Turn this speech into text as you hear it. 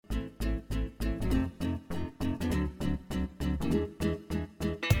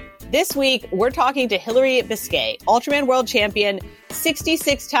This week, we're talking to Hillary Biscay, Ultraman World Champion,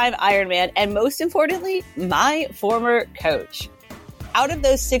 66-time Ironman, and most importantly, my former coach. Out of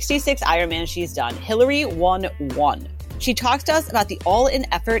those 66 Ironmans she's done, Hillary won one. She talks to us about the all-in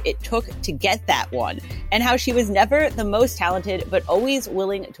effort it took to get that one, and how she was never the most talented, but always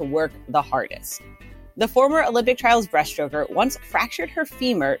willing to work the hardest. The former Olympic trials breaststroker once fractured her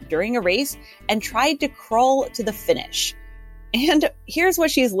femur during a race and tried to crawl to the finish. And here's what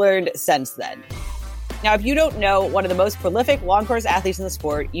she's learned since then. Now, if you don't know one of the most prolific long course athletes in the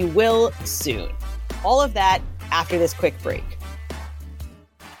sport, you will soon. All of that after this quick break.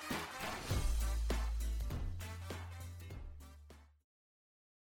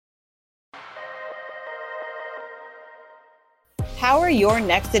 Power your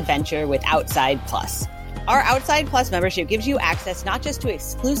next adventure with Outside Plus. Our Outside Plus membership gives you access not just to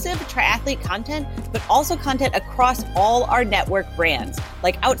exclusive triathlete content, but also content across all our network brands,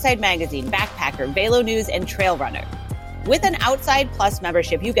 like Outside Magazine, Backpacker, Velo News, and Trail Runner. With an Outside Plus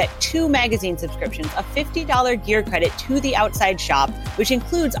membership, you get 2 magazine subscriptions, a $50 gear credit to the Outside shop, which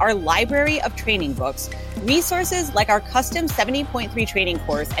includes our library of training books, resources like our custom 70.3 training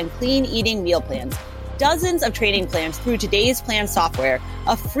course and clean eating meal plans, dozens of training plans through Today's Plan software,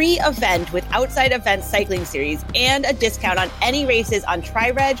 a free event with Outside Events Cycling Series, and a discount on any races on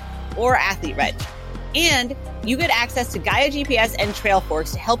Tri-Reg or Athlete Reg. And you get access to Gaia GPS and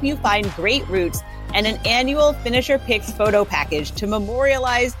Trailforks to help you find great routes and an annual Finisher Picks photo package to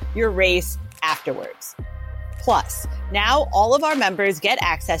memorialize your race afterwards. Plus, now all of our members get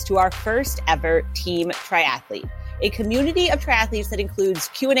access to our first ever Team Triathlete, a community of triathletes that includes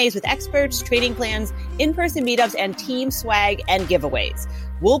Q&As with experts, training plans, in-person meetups, and team swag and giveaways.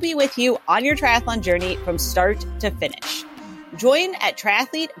 We'll be with you on your triathlon journey from start to finish. Join at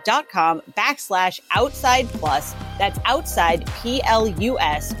triathlete.com/outside plus. That's outside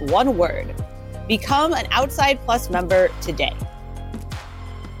PLUS, one word. Become an Outside Plus member today.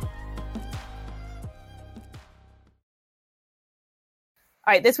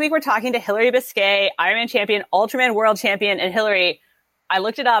 All right, this week we're talking to Hillary Biscay, Ironman champion, Ultraman World Champion. And Hillary, I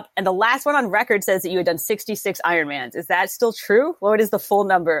looked it up, and the last one on record says that you had done 66 Ironmans. Is that still true? What is the full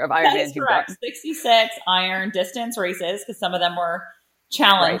number of Ironmans you've done? 66 Iron distance races, because some of them were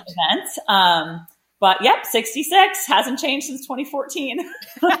challenge events. But yep, 66 hasn't changed since 2014.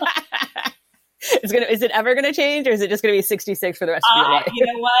 Is it ever going to change, or is it just going to be 66 for the rest of your life? You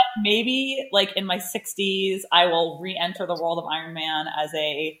know what? Maybe like in my 60s, I will re-enter the world of Ironman as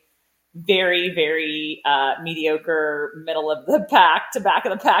a very, very mediocre, middle of the pack to back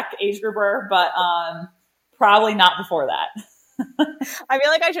of the pack age grouper, but probably not before that. I feel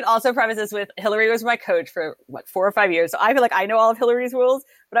like I should also preface this with Hillary was my coach for 4 or 5 years. So I feel like I know all of Hillary's rules,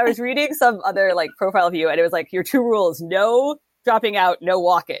 but I was reading some other like profile of you, and it was like your 2 rules: no dropping out, no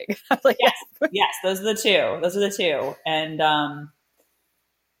walking. I was like, yes, those are the two. And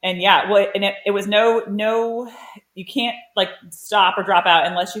yeah, well, and it was no, you can't like stop or drop out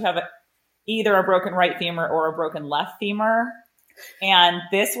unless you have either a broken right femur or a broken left femur. And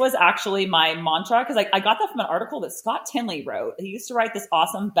this was actually my mantra, because I got that from an article that Scott Tinley wrote. He used to write this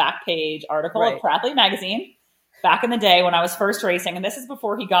awesome back page article of Triathlete Magazine back in the day when I was first racing. And this is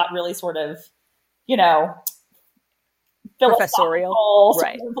before he got really sort of, professorial,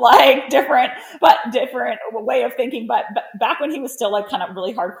 right? Like different way of thinking. But back when he was still like kind of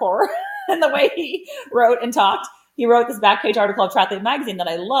really hardcore in the way he wrote and talked, he wrote this back page article of Triathlete Magazine that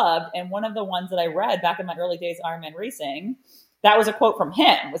I loved. And one of the ones that I read back in my early days of Ironman racing, that was a quote from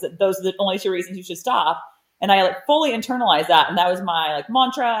him, was that those are the only 2 reasons you should stop. And I like fully internalized that. And that was my like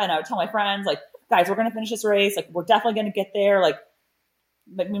mantra. And I would tell my friends, like, guys, we're going to finish this race. Like, we're definitely going to get there. Like,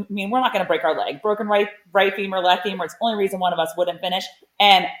 I mean, we're not going to break our leg. Broken right femur, left femur. It's the only reason one of us wouldn't finish.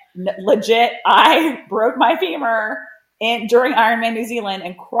 And legit, I broke my femur during Ironman New Zealand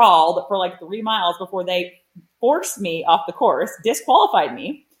and crawled for like 3 miles before they forced me off the course, disqualified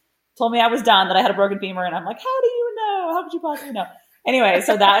me, told me I was done, that I had a broken femur. And I'm like, how do you know? How could you possibly know? Anyway,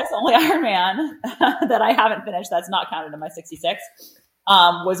 so that's the only Ironman that I haven't finished. That's not counted in my 66.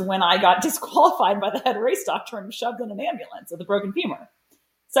 Was when I got disqualified by the head race doctor and shoved in an ambulance with a broken femur.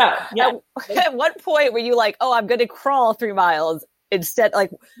 So, yeah. At what point were you like, oh, I'm going to crawl 3 miles instead?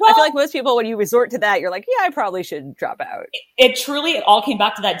 Like, I feel like most people, when you resort to that, you're like, yeah, I probably should drop out. It all came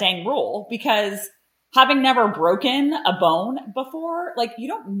back to that dang rule, because having never broken a bone before, like, you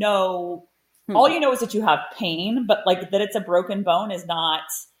don't know. All you know is that you have pain, but like that it's a broken bone is not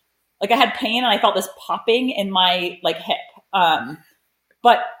like, I had pain and I felt this popping in my like hip.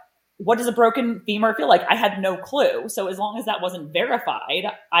 But what does a broken femur feel like? I had no clue. So as long as that wasn't verified,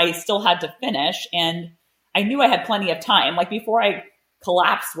 I still had to finish. And I knew I had plenty of time. Like before I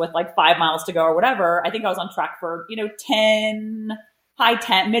collapsed with like 5 miles to go or whatever. I think I was on track for, mid to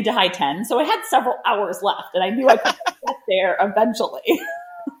high 10. So I had several hours left and I knew I could get there eventually.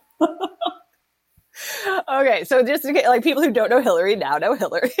 Okay. So just to get, like, people who don't know Hillary now know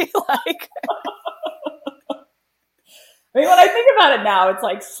Hillary. Like, I mean, when I think about it now, it's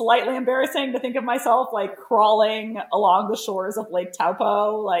like slightly embarrassing to think of myself like crawling along the shores of Lake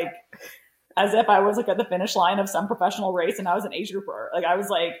Taupo, like as if I was like at the finish line of some professional race and I was an age grouper. Like I was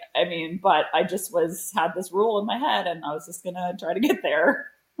like, but I just had this rule in my head and I was just going to try to get there.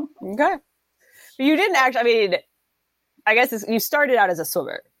 Okay. You didn't actually, I guess you started out as a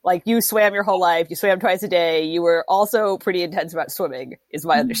swimmer. Like you swam your whole life. You swam twice a day. You were also pretty intense about swimming, is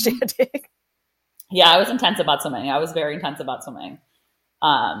my understanding. Yeah, I was intense about swimming. I was very intense about swimming.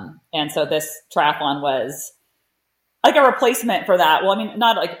 And so this triathlon was like a replacement for that. Well, I mean,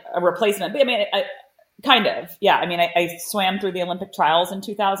 not like a replacement, but I mean, kind of. Yeah, I mean, I swam through the Olympic trials in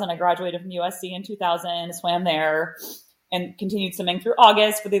 2000. I graduated from USC in 2000, swam there, and continued swimming through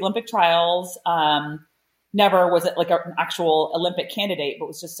August for the Olympic trials. Never was it like an actual Olympic candidate, but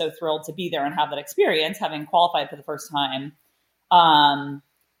was just so thrilled to be there and have that experience, having qualified for the first time.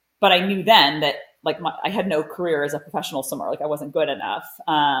 But I knew then that like I had no career as a professional swimmer. Like I wasn't good enough.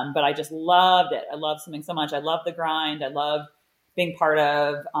 But I just loved it. I loved swimming so much. I loved the grind. I loved being part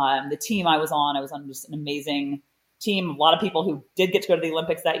of the team I was on. I was on just an amazing team. A lot of people who did get to go to the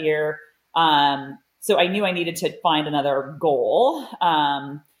Olympics that year. So I knew I needed to find another goal.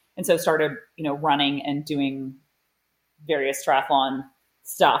 And so started, running and doing various triathlon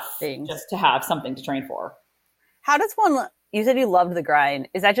stuff just to have something to train for. How does one, you said you loved the grind.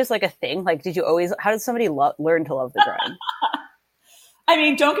 Is that just like a thing? Like, how did somebody learn to love the grind? I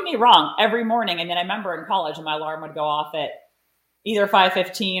mean, don't get me wrong. Every morning, I remember in college my alarm would go off at either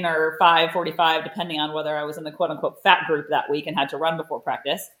 5:15 or 5:45, depending on whether I was in the quote unquote fat group that week and had to run before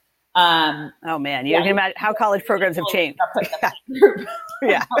practice. Oh man, you can imagine how college programs have changed.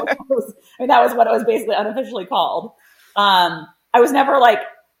 Yeah. That was what it was basically unofficially called. I was never like,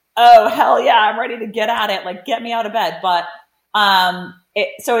 oh hell yeah, I'm ready to get at it. Like get me out of bed. But,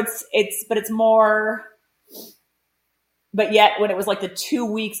 it's more, but yet when it was like the 2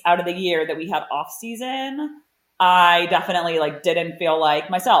 weeks out of the year that we had off season, I definitely like didn't feel like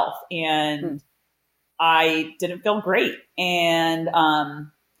myself and I didn't feel great. And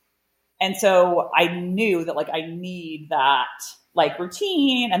so I knew that like I need that like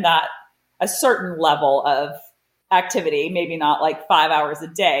routine and that a certain level of activity, maybe not like 5 hours a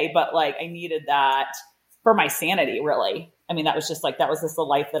day, but like I needed that for my sanity, really. I mean, that was just the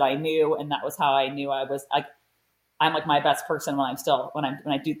life that I knew. And that was how I knew I was like, I'm like my best person when I'm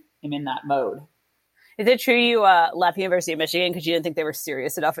in that mode. Is it true you left the University of Michigan because you didn't think they were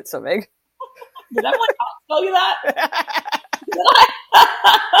serious enough at swimming? Did everyone tell you that?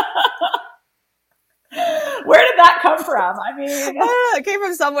 Where did that come from? I mean, it came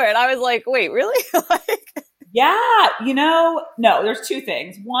from somewhere, and I was like, "Wait, really?" Yeah, no. There's two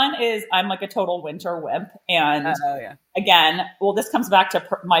things. One is I'm like a total winter wimp, and again, well, this comes back to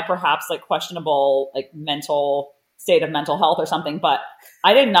my perhaps like questionable like mental state of mental health or something. But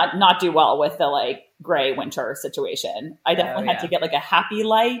I did not do well with the like gray winter situation. I definitely had to get like a happy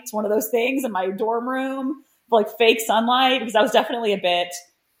light, one of those things in my dorm room, like fake sunlight, because I was definitely a bit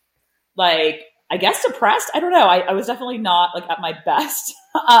like, I guess depressed. I don't know. I was definitely not like at my best,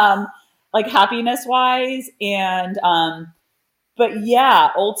 like happiness wise. And, but yeah,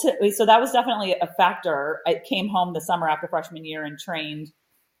 ultimately, so that was definitely a factor. I came home the summer after freshman year and trained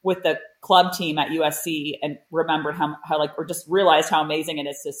with the club team at USC and remembered how like, or just realized how amazing it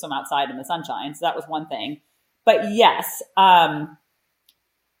is to swim outside in the sunshine. So that was one thing. But yes, the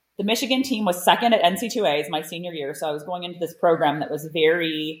Michigan team was second at NC2As my senior year. So I was going into this program that was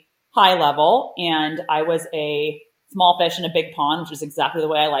very high level, and I was a small fish in a big pond, which is exactly the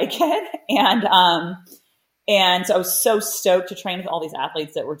way I like it. And so I was so stoked to train with all these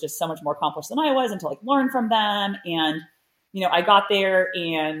athletes that were just so much more accomplished than I was and to like learn from them. And, I got there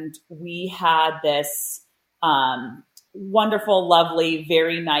and we had this, wonderful, lovely,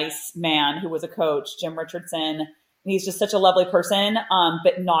 very nice man who was a coach, Jim Richardson. And he's just such a lovely person,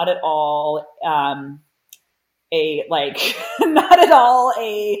 but not at all, not at all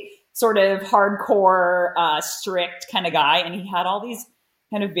a sort of hardcore, strict kind of guy. And he had all these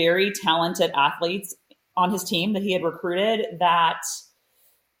kind of very talented athletes on his team that he had recruited that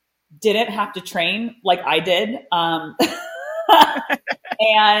didn't have to train like I did.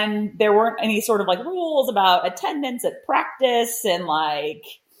 And there weren't any sort of like rules about attendance at practice and like,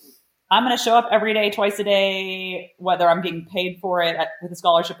 I'm going to show up every day, twice a day, whether I'm being paid for it with a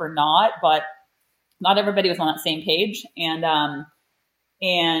scholarship or not, but not everybody was on that same page. And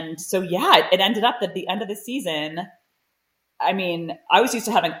And so, yeah, it ended up that the end of the season, I mean, I was used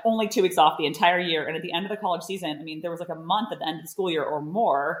to having only 2 weeks off the entire year. And at the end of the college season, I mean, there was like a month at the end of the school year or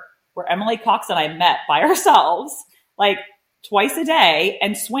more where Emily Cox and I met by ourselves, like twice a day,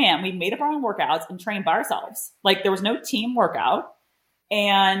 and swam. We made up our own workouts and trained by ourselves. Like there was no team workout.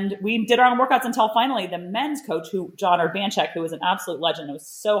 And we did our own workouts until finally the men's coach, John Urbanchek, who was an absolute legend, it was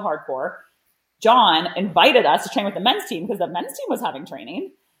so hardcore. John invited us to train with the men's team because the men's team was having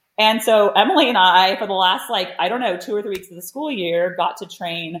training. And so Emily and I, for the last 2 or 3 weeks of the school year, got to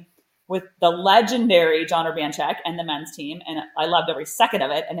train with the legendary John Urbanchek and the men's team. And I loved every second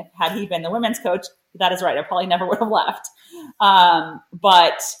of it. And had he been the women's coach, that is right, I probably never would have left.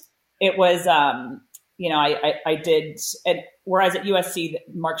 But it was, I did, and whereas at USC,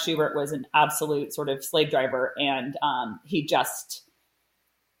 Mark Schubert was an absolute sort of slave driver. And he just,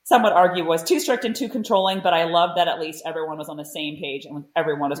 some would argue, was too strict and too controlling, but I love that at least everyone was on the same page and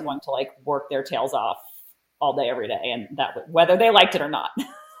everyone was going to work their tails off all day, every day. And that whether they liked it or not.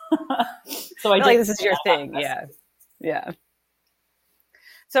 So I this is your thing. Yeah. Yeah.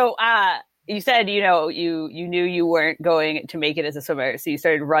 So, you said, you knew you weren't going to make it as a swimmer. So you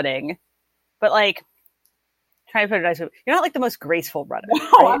started running, but trying to put it nice, you're not the most graceful runner. No,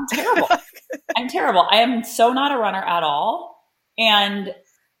 right? I'm terrible. I'm terrible. I am so not a runner at all. And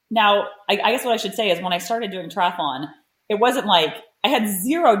now, I guess what I should say is when I started doing triathlon, it wasn't I had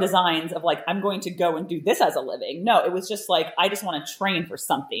zero designs of I'm going to go and do this as a living. No, it was just I just want to train for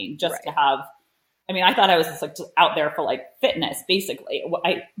something just to have, I thought I was just out there for fitness, basically.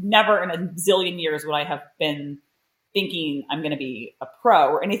 I never in a zillion years would I have been thinking I'm going to be a pro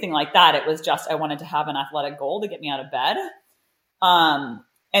or anything like that. It was just, I wanted to have an athletic goal to get me out of bed.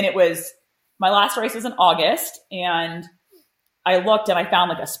 And it was, my last race was in August, and I looked and I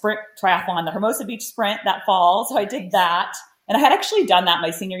found a sprint triathlon, the Hermosa Beach Sprint that fall. So I did that. And I had actually done that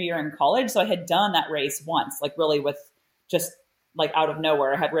my senior year in college. So I had done that race once, really with just out of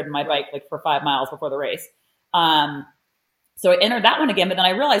nowhere. I had ridden my bike for 5 miles before the race. So I entered that one again, but then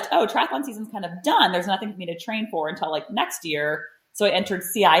I realized, triathlon season's kind of done. There's nothing for me to train for until next year. So I entered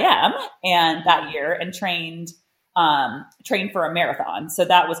CIM and that year and trained for a marathon. So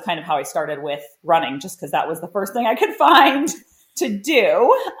that was kind of how I started with running, just because that was the first thing I could find to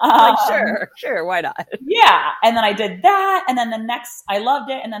do. Sure. Why not? Yeah. And then I did that. And then I loved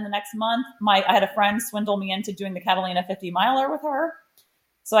it. And then the next month, I had a friend swindle me into doing the Catalina 50 miler with her.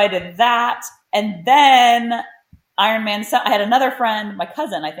 So I did that. And then Ironman, I had another friend, my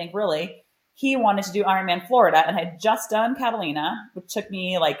cousin, I think really, he wanted to do Ironman Florida, and I had just done Catalina, which took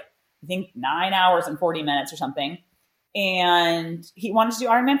me I think 9 hours and 40 minutes or something. And he wanted to do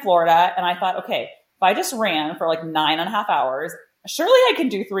Ironman Florida. And I thought, okay, if I just ran for 9.5 hours, surely I can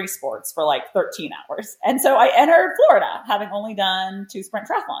do 3 sports for 13 hours. And so I entered Florida, having only done 2 sprint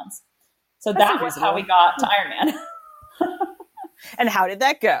triathlons. So that was how we got to Ironman. And how did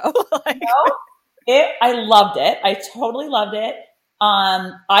that go? I loved it. I totally loved it.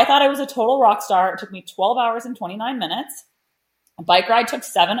 I thought I was a total rock star. It took me 12 hours and 29 minutes. A bike ride took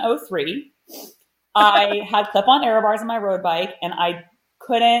 7:03. I had clip-on aero bars on my road bike, and I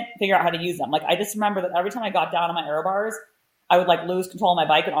couldn't figure out how to use them. I just remember that every time I got down on my aero bars, I would lose control of my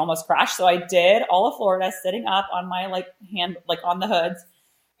bike and almost crash. So I did all of Florida sitting up on my hand, on the hoods.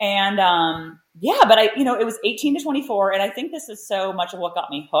 And but it was 18 to 24. And I think this is so much of what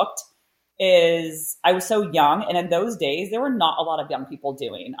got me hooked is I was so young. And in those days, there were not a lot of young people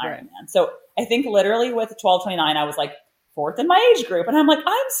doing Ironman. Right. So I think literally with 12:29, I was 4th in my age group. And I'm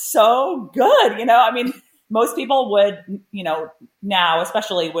I'm so good. Most people would, now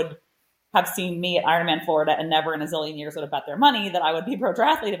especially would have seen me at Ironman Florida and never in a zillion years would have bet their money that I would be a pro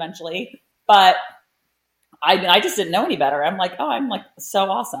triathlete eventually. But I just didn't know any better. I'm I'm so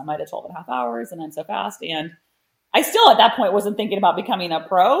awesome. I did 12.5 hours and I'm so fast. And I still at that point wasn't thinking about becoming a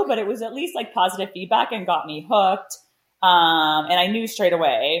pro, but it was at least positive feedback and got me hooked. And I knew straight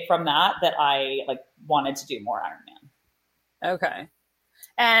away from that I wanted to do more Ironman. Okay.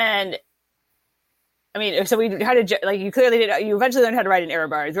 And so you clearly did, you eventually learned how to ride in aero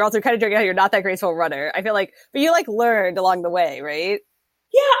bars. You're also kind of joking how you're not that graceful runner. I feel but you learned along the way, right?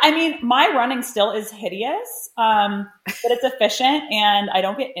 Yeah. My running still is hideous, but it's efficient and I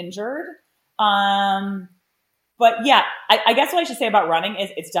don't get injured. But yeah, I guess what I should say about running is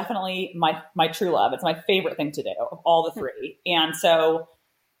it's definitely my true love. It's my favorite thing to do of all the 3. And so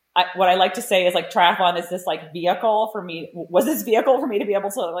what I like to say is triathlon is this vehicle for me, to be able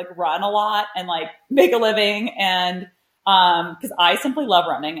to run a lot and make a living. And, cause I simply love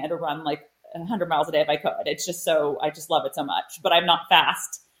running. I'd run 100 miles a day if I could. It's just I just love it so much, but I'm not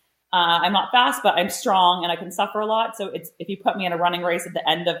fast. I'm not fast, but I'm strong and I can suffer a lot. So if you put me in a running race at the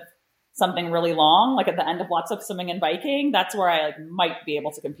end of something really long, like at the end of lots of swimming and biking, that's where I might be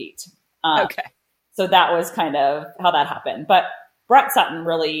able to compete. Okay. So that was kind of how that happened. But Brett Sutton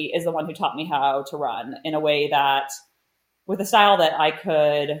really is the one who taught me how to run in a way that, with a style that I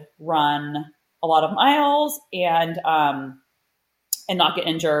could run a lot of miles and not get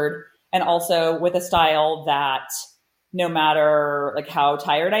injured. And also with a style that no matter like how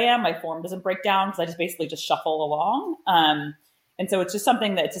tired I am, my form doesn't break down because I just basically just shuffle along. And so it's just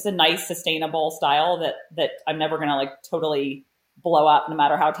something that's just a nice, sustainable style that I'm never going to like totally blow up no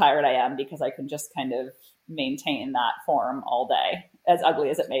matter how tired I am, because I can just kind of maintain that form all day, as ugly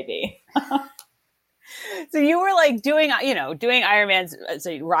as it may be. So you were like doing Ironmans as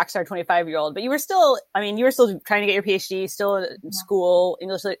a rock star 25-year-old, but you were still trying to get your PhD, still in school,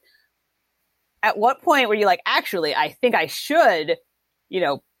 English. At what point were you like, actually, I think I should,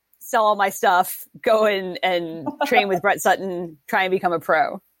 sell all my stuff, go in and train with Brett Sutton, try and become a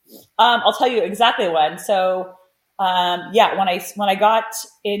pro? I'll tell you exactly when. So, when I got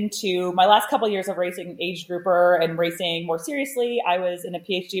into my last couple of years of racing age grouper and racing more seriously, I was in a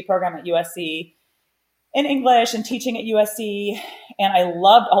PhD program at USC in English and teaching at USC. And I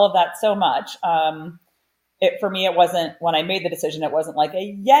loved all of that so much. For me, it wasn't, when I made the decision, it wasn't like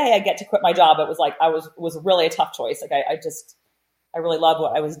yay, I get to quit my job. It was like, it was really a tough choice. Like I really loved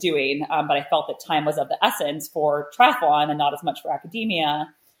what I was doing. But I felt that time was of the essence for triathlon and not as much for academia.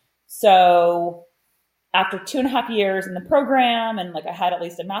 So after 2.5 years in the program, and like I had at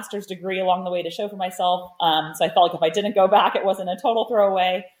least a master's degree along the way to show for myself. So I felt like if I didn't go back, it wasn't a total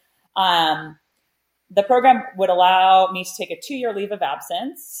throwaway. The program would allow me to take a 2-year leave of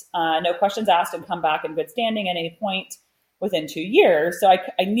absence, no questions asked, and come back in good standing at any point within 2 years. So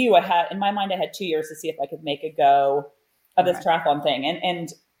I knew in my mind, I had 2 years to see if I could make a go of this triathlon thing. And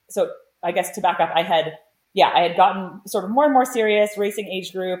so I guess to back up, I had gotten sort of more and more serious racing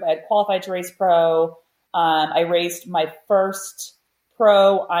age group. I had qualified to race pro. I raced my first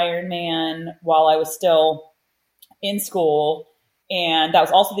pro Ironman while I was still in school. And that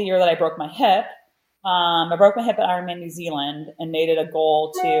was also the year that I broke my hip. I broke my hip at Ironman New Zealand and made it a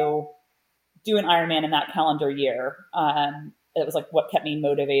goal to do an Ironman in that calendar year. It was like what kept me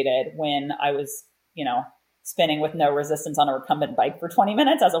motivated when I was, spinning with no resistance on a recumbent bike for 20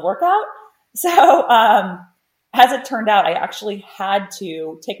 minutes as a workout. So, as it turned out, I actually had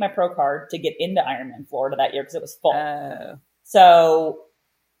to take my pro card to get into Ironman Florida that year because it was full. So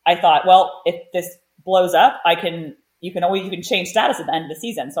I thought, well, if this blows up, you can change status at the end of the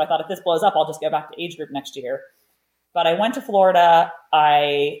season. So I thought if this blows up, I'll just go back to age group next year. But I went to Florida.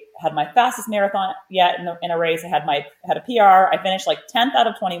 I had my fastest marathon yet in a race. I had a PR. I finished like 10th out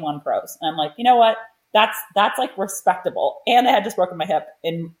of 21 pros. And I'm like, you know what? That's like respectable. And I had just broken my hip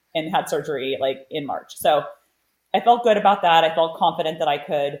and had surgery like in March. So I felt good about that. I felt confident that I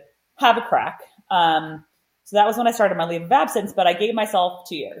could have a crack. So that was when I started my leave of absence, but I gave myself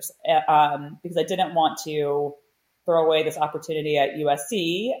 2 years because I didn't want to throw away this opportunity at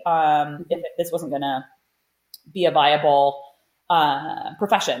USC if this wasn't going to be a viable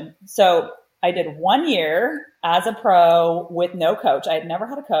profession. So I did 1 year as a pro with no coach. I had never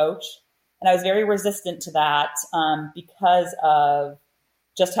had a coach, and I was very resistant to that because of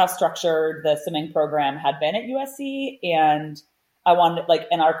just how structured the swimming program had been at USC. And I wanted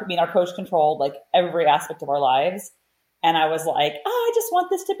our coach controlled like every aspect of our lives. And I was like, I just want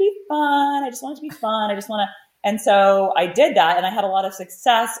this to be fun. I just want it to be fun. And so I did that, and I had a lot of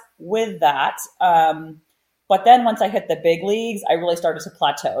success with that. But then once I hit the big leagues, I really started to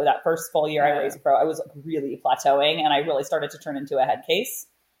plateau. That first full year I raced pro, I was really plateauing, and I really started to turn into a head case.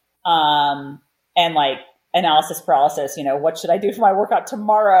 And like analysis paralysis, what should I do for my workout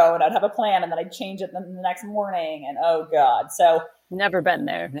tomorrow? And I'd have a plan, and then I'd change it the next morning. And oh God. So never been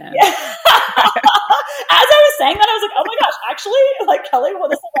there. No. Yeah. As I was saying that, I was like, oh my gosh, actually, like Kelly, well,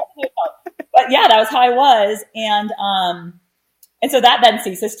 this is what I do. But yeah, that was how I was. And so that then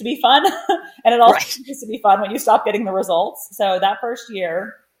ceases to be fun. And it also ceases to be fun when you stop getting the results. So that first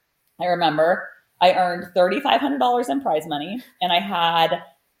year, I remember I earned $3,500 in prize money, and I had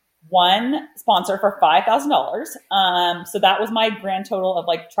one sponsor for $5,000. So that was my grand total of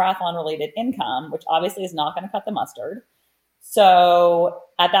like triathlon related income, which obviously is not going to cut the mustard. So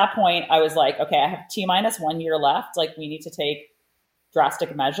at that point I was like, okay, I have T-1 year left. Like we need to take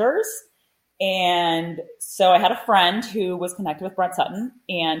drastic measures. And so I had a friend who was connected with Brett Sutton,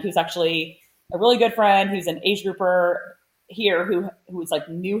 and who's actually a really good friend who's an age grouper here who was like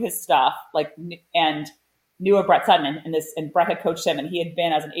knew his stuff, and knew of Brett Sutton and Brett had coached him, and he had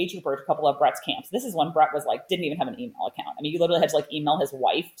been as an age grouper to a couple of Brett's camps. This is when Brett was like, didn't even have an email account. I mean, you literally had to like email his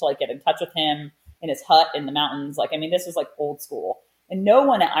wife to like get in touch with him in his hut in the mountains. Like, I mean, this was like old school. And no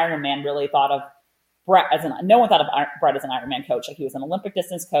one at Ironman really thought of Brett no one thought of Brett as an Ironman coach. Like, he was an Olympic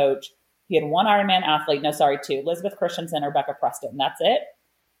distance coach. He had one Ironman athlete. No, sorry, two. Elizabeth Christensen, Rebecca Preston. That's it.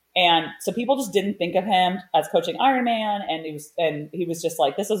 And so people just didn't think of him as coaching Ironman. And he was just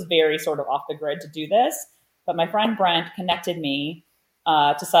like, this was very sort of off the grid to do this. But my friend Brent connected me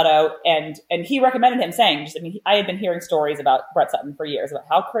to Sutto, and he recommended him, saying, I had been hearing stories about Brett Sutton for years, about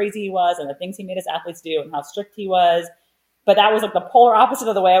how crazy he was and the things he made his athletes do and how strict he was. But that was like the polar opposite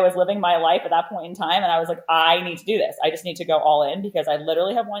of the way I was living my life at that point in time. And I was like, I need to do this. I just need to go all in, because I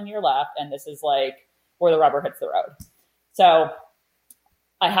literally have 1 year left, and this is like where the rubber hits the road. So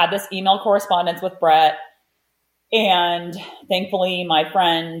I had this email correspondence with Brett. And thankfully, my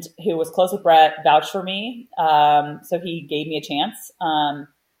friend who was close with Brett vouched for me. So he gave me a chance.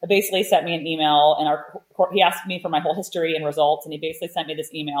 He basically sent me an email, and he asked me for my whole history and results. And he basically sent me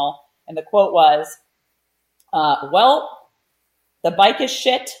this email. And the quote was, well, the bike is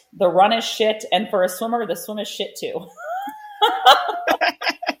shit, the run is shit, and for a swimmer, the swim is shit too.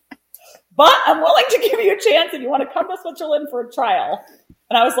 But I'm willing to give you a chance if you want to come to Switzerland for a trial.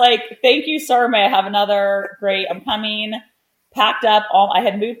 And I was like, thank you, sir. May I have another? Great. I'm coming. Packed up. I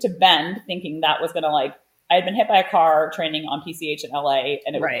had moved to Bend thinking that was going to I had been hit by a car training on PCH in LA,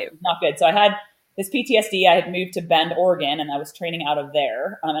 and it was not good. So I had this PTSD. I had moved to Bend, Oregon, and I was training out of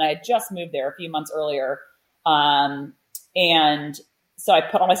there. And I had just moved there a few months earlier. And so I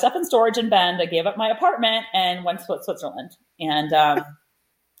put all my stuff in storage in Bend. I gave up my apartment and went to Switzerland.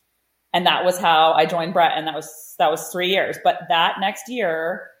 And that was how I joined Brett. And that was 3 years. But that next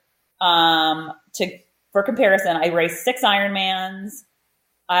year, for comparison, I raced 6 Ironmans.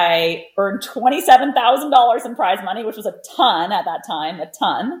 I earned $27,000 in prize money, which was a ton at that time, a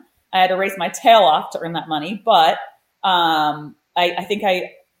ton. I had to race my tail off to earn that money. But I think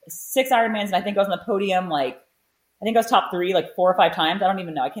 6 Ironmans, and I think I was on the podium, I think I was top 3, 4 or 5 times. I don't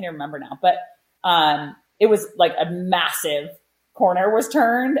even know. I can't even remember now. But it was like a massive corner was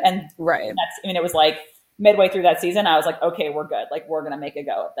turned. And it was like midway through that season, I was like, okay, we're good. We're going to make a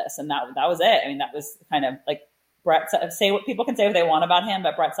go at this. And that was it. I mean, that was kind of like Brett, say what people can say what they want about him,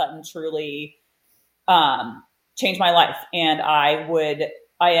 but Brett Sutton truly changed my life. And I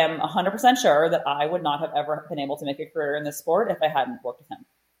am 100% sure that I would not have ever been able to make a career in this sport if I hadn't worked with him.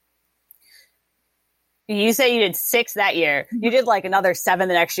 You say you did 6 that year. You did another 7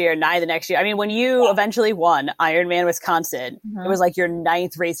 the next year, 9 the next year. I mean, when you eventually won Ironman Wisconsin, it was your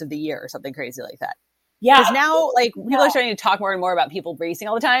 9th race of the year or something crazy like that. Yeah. Because now, people are starting to talk more and more about people racing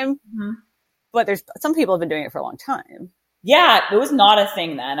all the time. Mm-hmm. But some people have been doing it for a long time. Yeah, it was not a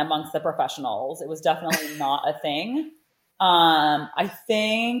thing then amongst the professionals. It was definitely not a thing. I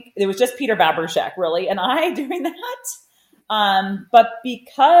think it was just Peter Babrushek, really, and I doing that. But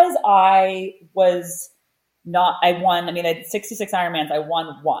because I had 66 Ironmans, I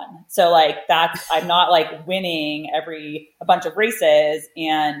won 1. So I'm not winning a bunch of races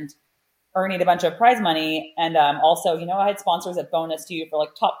and earning a bunch of prize money. And also, I had sponsors that bonus to you for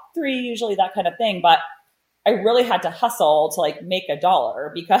top 3, usually that kind of thing. But I really had to hustle to make a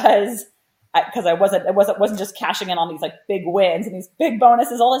dollar because I wasn't just cashing in on these big wins and these big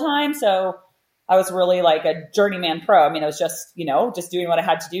bonuses all the time. So I was really a journeyman pro. I mean, I was just doing what I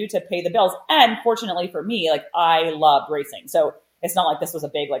had to do to pay the bills. And fortunately for me, I loved racing. So it's not this was a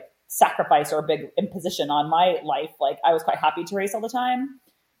big sacrifice or a big imposition on my life. I was quite happy to race all the time.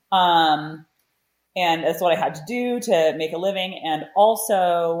 And that's what I had to do to make a living. And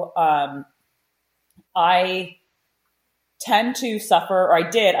also, I tend to suffer, or I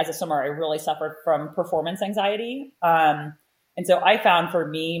did as a swimmer, I really suffered from performance anxiety. And so I found for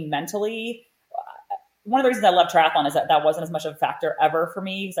me mentally, one of the reasons I love triathlon is that wasn't as much of a factor ever for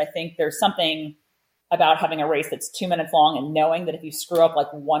me, because I think there's something about having a race that's 2 minutes long and knowing that if you screw up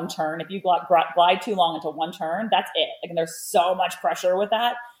one turn, if you glide too long into one turn, that's it. And there's so much pressure with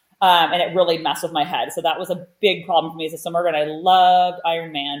that. And it really messed with my head. So that was a big problem for me as a swimmer. And I loved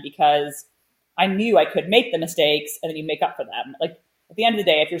Ironman because I knew I could make the mistakes and then you make up for them. At the end of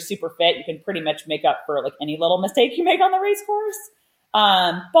the day, if you're super fit, you can pretty much make up for any little mistake you make on the race course.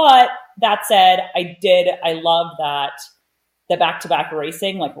 But that said, I loved that the back-to-back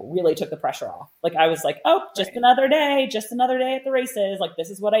racing, really took the pressure off. I was just another day at the races. This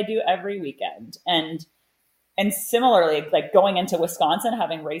is what I do every weekend. And similarly, going into Wisconsin,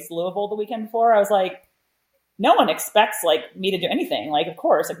 having raced Louisville the weekend before, I was no one expects like me to do anything. Like, of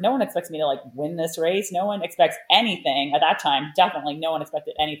course, like no one expects me to like win this race. No one expects anything at that time. Definitely no one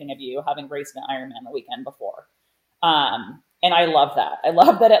expected anything of you having raced an Ironman the weekend before. And I love that. I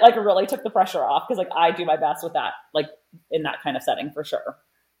love that it like really took the pressure off because like I do my best with that, like in that kind of setting for sure.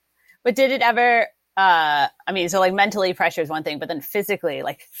 But did it ever, I mean, so like mentally pressure is one thing, but then physically,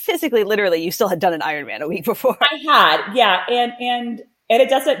 literally, you still had done an Ironman a week before. I had, yeah. And it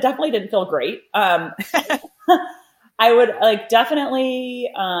definitely didn't feel great. I would like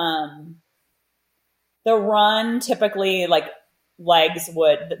definitely, the run typically like legs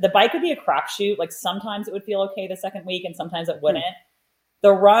the bike would be a crapshoot. Like sometimes it would feel okay the second week and sometimes it wouldn't.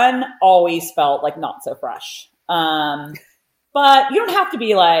 The run always felt like not so fresh. But you don't have to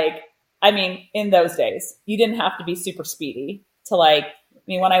be like, I mean, in those days, you didn't have to be super speedy to like, I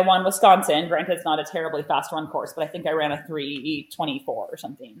mean, when I won Wisconsin, granted it's not a terribly fast run course, but I think I ran a 3:24 or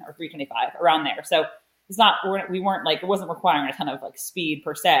something, or 3:25 around there. So it's not, we weren't like, it wasn't requiring a ton of like speed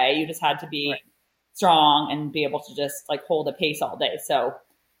per se. You just had to be strong and be able to just like hold a pace all day. So,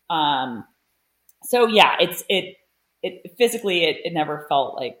 so yeah, it physically, it never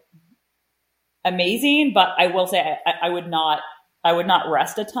felt like amazing, but I will say I would not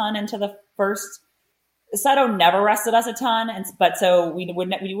rest a ton into the first. Seto never rested us a ton, but so we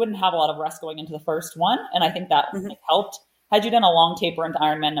wouldn't have a lot of rest going into the first one, and I think that helped. Had you done a long taper into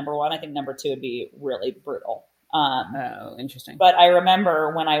Ironman number 1, I think number 2 would be really brutal. Oh, interesting. But I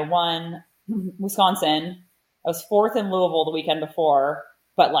remember when I won Wisconsin, I was 4th in Louisville the weekend before,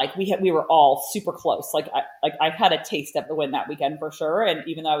 but like we were all super close. Like I've had a taste of the win that weekend for sure, and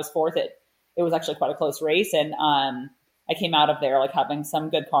even though I was 4th, it was actually quite a close race, and I came out of there like having some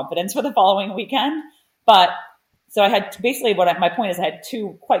good confidence for the following weekend. But so I had basically my point is I had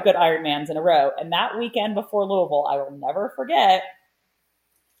 2 quite good Ironmans in a row. And that weekend before Louisville, I will never forget,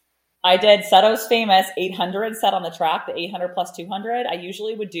 I did Seto's famous 800 set on the track, the 800 plus 200. I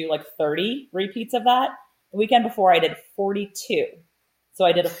usually would do like 30 repeats of that. The weekend before I did 42. So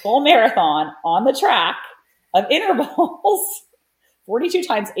I did a full marathon on the track of intervals, 42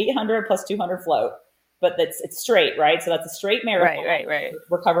 times 800 plus 200 float. But it's straight, right? So that's a straight marathon. Right.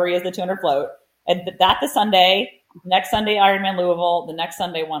 Recovery is the 200 float. And that the Sunday, next Sunday, Ironman Louisville, the next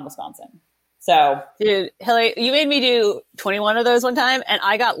Sunday, one Wisconsin. So, dude, Hillary, you made me do 21 of those one time, and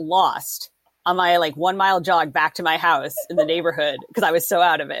I got lost on my like 1 mile jog back to my house in the neighborhood because I was so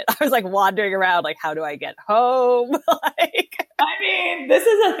out of it. I was like wandering around, like, how do I get home? Like, I mean, this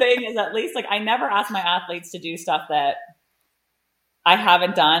is a thing. Is at least like I never ask my athletes to do stuff that I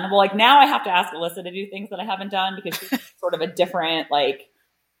haven't done. Well, like now I have to ask Alyssa to do things that I haven't done because she's sort of a different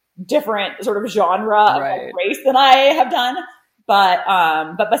sort of genre of like race than I have done. But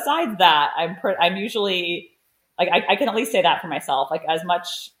besides that, I'm usually like, I can at least say that for myself. Like as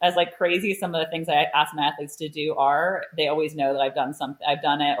much as like crazy some of the things I ask my athletes to do are, they always know that I've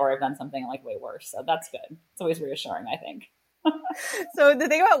done it, or I've done something like way worse. So that's good. It's always reassuring, I think. So the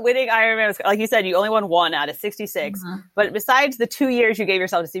thing about winning Ironman, like you said, you only won 1 out of 66. But besides the 2 years you gave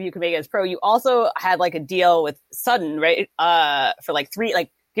yourself to see if you could make it as pro, you also had like a deal with Sudden, right? For like 3,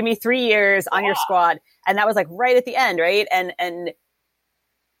 like give me 3 years on your squad, and that was like right at the end, right? And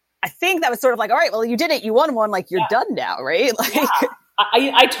I think that was sort of like, all right, well, you did it, you won one, like you're done now, right? Like,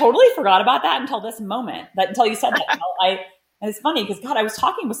 I totally forgot about that until this moment. Until you said that, and it's funny because God, I was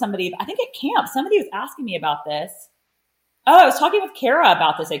talking with somebody, I think at camp, somebody was asking me about this. Oh, I was talking with Kara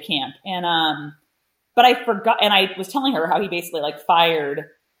about this at camp, and but I forgot, and I was telling her how he basically like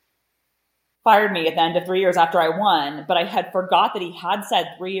fired me at the end of 3 years after I won, but I had forgot that he had said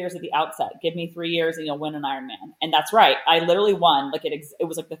 3 years at the outset, give me 3 years and you'll win an Ironman. And that's right. I literally won. Like it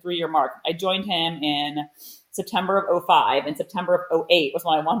was like the 3-year mark. I joined him in September of 05, and September of 08 was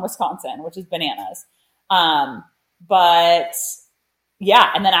when I won Wisconsin, which is bananas. But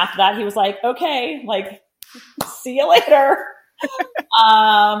yeah. And then after that, he was like, okay, like, see you later.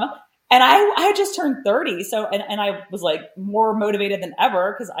 And I had just turned 30. So, and I was like more motivated than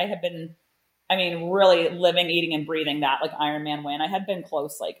ever because I had been, I mean, really living, eating, and breathing that like Ironman win. I had been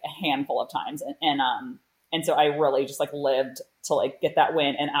close like a handful of times, and so I really just like lived to like get that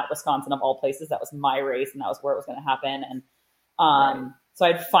win. And at Wisconsin of all places, that was my race, and that was where it was going to happen. And so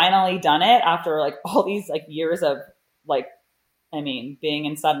I'd finally done it after like all these like years of like, I mean, being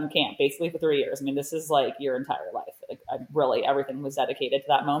in Sudden camp basically for 3 years. I mean, this is like your entire life. Like everything was dedicated to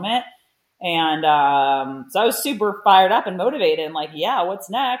that moment. And so I was super fired up and motivated and like, yeah, what's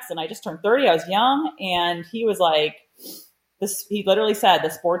next? And I just turned 30. I was young. And he was like, he literally said, the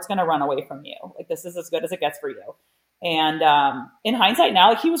sport's going to run away from you. Like, this is as good as it gets for you. And in hindsight now,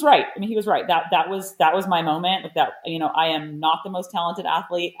 like he was right. I mean, he was right. That was my moment. Like that, you know, I am not the most talented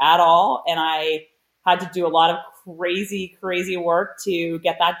athlete at all. And I had to do a lot of crazy, crazy work to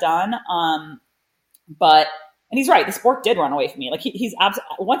get that done. And he's right. The sport did run away from me. Like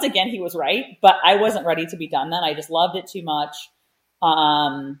once again, he was right, but I wasn't ready to be done then. I just loved it too much.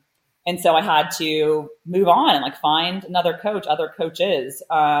 And so I had to move on and like find another coach, other coaches,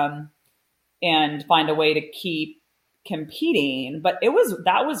 and find a way to keep competing. But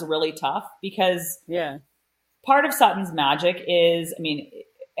that was really tough because part of Sutton's magic is, I mean,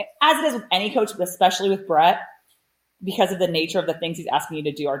 as it is with any coach, but especially with Brett, because of the nature of the things he's asking you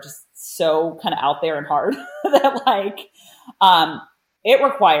to do are just so kind of out there and hard that like, it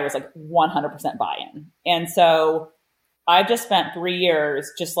requires like 100% buy-in. And so I've just spent 3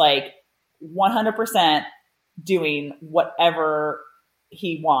 years just like 100% doing whatever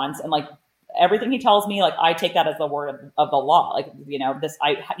he wants. And like everything he tells me, like I take that as the word of the law. Like, you know,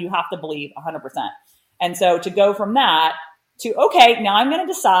 you have to believe 100%. And so to go from that to, okay, now I'm going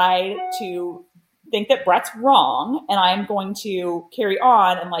to decide to think that Brett's wrong and I'm going to carry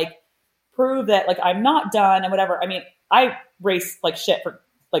on and like prove that like I'm not done and whatever. I mean, I raced like shit for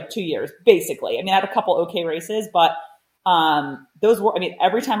like 2 years, basically. I mean, I had a couple okay races, but those were, I mean,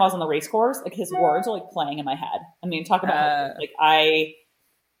 every time I was on the race course, like his words are like playing in my head. I mean, talk about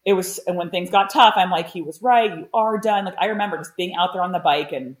it was, and when things got tough, I'm like, he was right. You are done. Like, I remember just being out there on the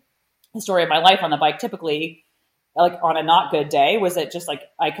bike, and the story of my life on the bike, typically like on a not good day, was that just like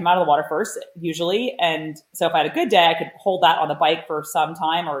I come out of the water first usually. And so if I had a good day, I could hold that on the bike for some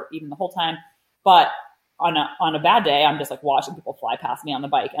time or even the whole time. But on a bad day, I'm just like watching people fly past me on the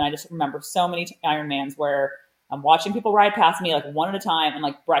bike. And I just remember so many Ironmans where I'm watching people ride past me like one at a time, and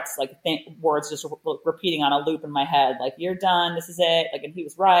like Brett's like words just repeating on a loop in my head, like, you're done, this is it. Like, and he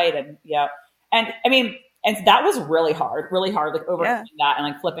was right. And and I mean, and that was really hard, like overcoming that and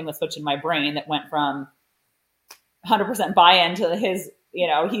like flipping the switch in my brain that went from 100% buy-in to his, you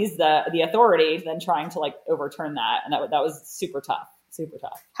know, he's the authority, to then trying to like overturn that. And that was super tough.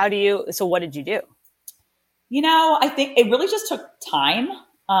 So what did you do? You know, I think it really just took time.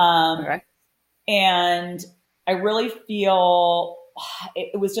 Okay. And I really feel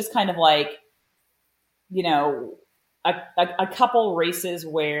it was just kind of like, you know, a couple races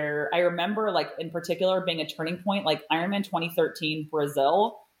where I remember like in particular being a turning point, like Ironman 2013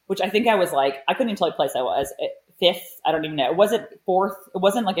 Brazil, which I think I was like, I couldn't even tell you place I was. Fifth, I don't even know. It wasn't fourth. It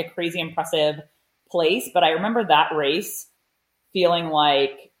wasn't like a crazy impressive place, but I remember that race feeling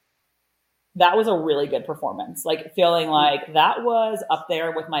like that was a really good performance. Like feeling like that was up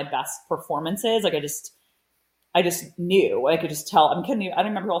there with my best performances. Like I just knew, I could just tell. I don't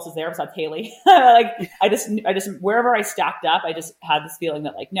remember who else was there besides Haley. Like I just wherever I stacked up, I just had this feeling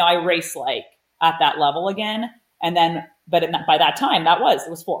that like, no, I race like at that level again. And then, but by that time, it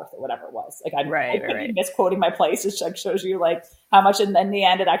was fourth or whatever it was. Like I could be misquoting my place, which like shows you like how much in the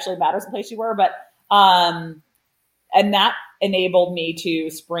end it actually matters the place you were. But and that enabled me to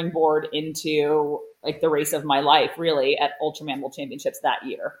springboard into like the race of my life, really, at Ultraman World Championships that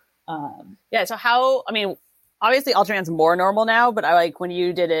year. So obviously Ultraman's more normal now, but I like when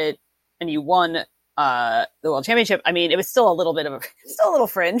you did it and you won the World Championship. I mean, it was still a little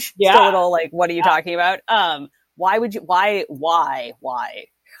fringe. Yeah. Still a little like, what are you talking about? Why? I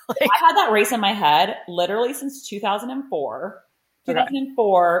had that race in my head literally since 2004.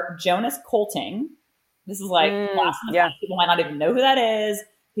 2004, Jonas Kolting. This is like people might not even know who that is.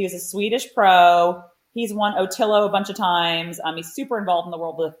 He was a Swedish pro. He's won Otillo a bunch of times. He's super involved in the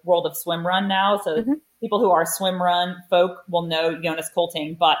world of swim run now. So people who are swim run folk will know Jonas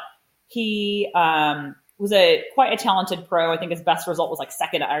Kolting, but he was quite a talented pro. I think his best result was like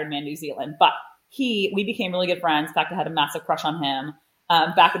second at Ironman New Zealand, but we became really good friends. In fact, I had a massive crush on him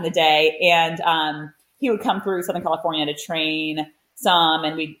back in the day. And he would come through Southern California to train some,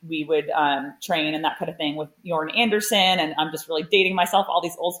 and we would train and that kind of thing with Jorn Anderson. And I'm just really dating myself, all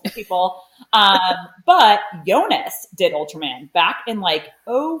these old people. But Jonas did Ultraman back in like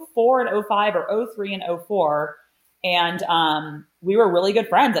 04 and 05 or 03 and 04. And we were really good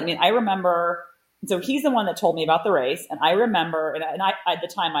friends. I mean, I remember, so he's the one that told me about the race. And I remember, and I at the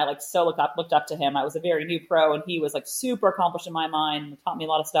time I like so looked up to him. I was a very new pro, and he was like super accomplished in my mind and taught me a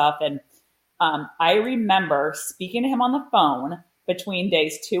lot of stuff. And I remember speaking to him on the phone between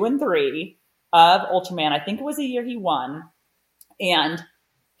days 2 and 3 of Ultraman. I think it was the year he won. And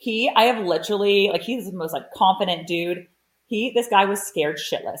I have literally, like, he's the most like confident dude. This guy was scared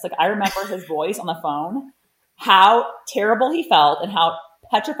shitless. Like, I remember his voice on the phone, how terrible he felt and how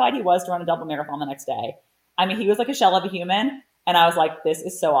petrified he was to run a double marathon the next day. I mean, he was like a shell of a human. And I was like, this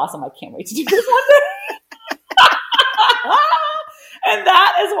is so awesome. I can't wait to do this one day. And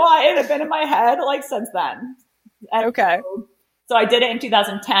that is why it had been in my head like since then. And So I did it in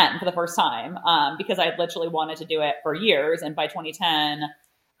 2010 for the first time, because I had literally wanted to do it for years. And by 2010,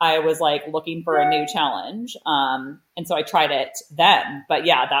 I was like looking for a new challenge. And so I tried it then. But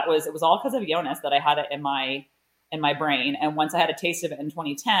yeah, it was all because of Jonas that I had it in my brain. And once I had a taste of it in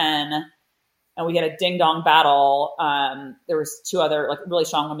 2010, and we had a ding dong battle, there was 2 other like really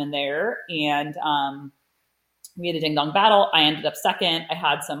strong women there. And we had a ding dong battle. I ended up second.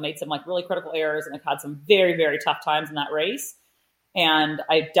 I made some like really critical errors, and I've had some very, very tough times in that race. And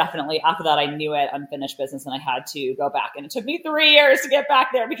I definitely, after that, I knew it, unfinished business, and I had to go back. And it took me 3 years to get back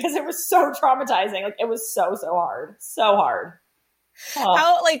there because it was so traumatizing. Like it was so hard, so hard. Oh.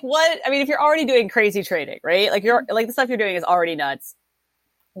 How, like, what, I mean, if you're already doing crazy training, right? Like the stuff you're doing is already nuts.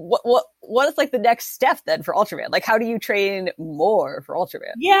 What is like the next step then for Ultraman? Like, how do you train more for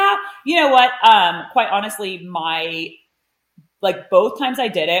Ultraman? Yeah. You know what? Quite honestly, both times I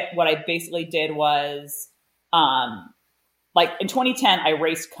did it, what I basically did was, like in 2010, I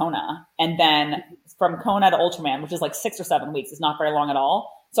raced Kona, and then from Kona to Ultraman, which is like 6 or 7 weeks. It's not very long at all.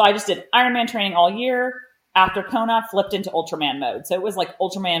 So I just did Ironman training all year. After Kona, flipped into Ultraman mode. So it was like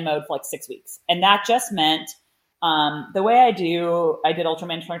Ultraman mode for like 6 weeks. And that just meant, the way I did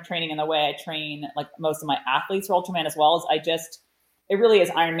Ultraman training, and the way I train like most of my athletes for Ultraman as well, is it really is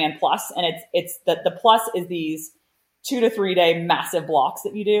Ironman plus. And it's the plus is these 2 to 3 day massive blocks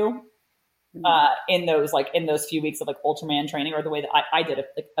that you do. In those few weeks of like Ultraman training, or the way that I did it,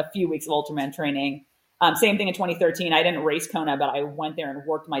 like a few weeks of Ultraman training. Same thing in 2013. I didn't race Kona, but I went there and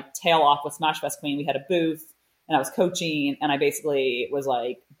worked my tail off with Smash Fest Queen. We had a booth, and I was coaching, and I basically was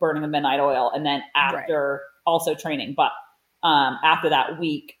like burning the midnight oil. And then after also training, but after that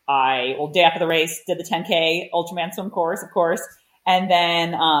week, day after the race, did the 10K Ultraman swim course, of course. And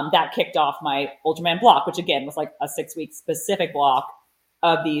then that kicked off my Ultraman block, which again was like a 6-week specific block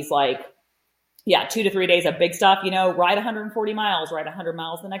of these 2 to 3 days of big stuff, ride 140 miles, ride 100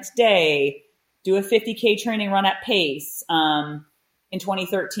 miles the next day, do a 50K training run at pace, in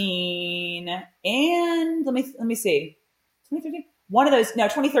 2013. And let me see, 2013,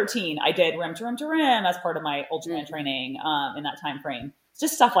 2013, I did rim to rim to rim as part of my Ultraman training, in that time frame. It's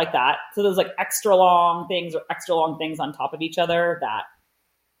just stuff like that. So those like extra long things on top of each other that.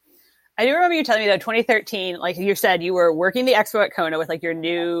 I do remember you telling me that 2013, like you said, you were working the expo at Kona with like your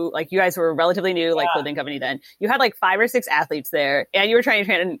new, like you guys were a relatively new like clothing company then. You had like 5 or 6 athletes there, and you were trying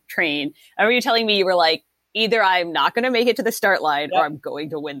to train. I remember you telling me you were like, either I'm not going to make it to the start line, or I'm going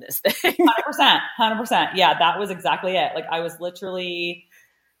to win this thing. 100%. Yeah, that was exactly it. Like I was literally,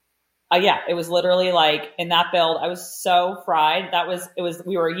 it was literally like in that build, I was so fried.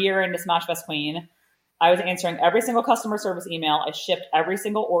 We were a year into Smash Fest Queen. I was answering every single customer service email. I shipped every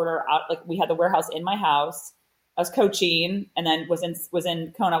single order out. Like we had the warehouse in my house. I was coaching, and then was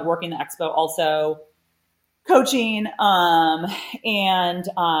in Kona working the expo, also coaching.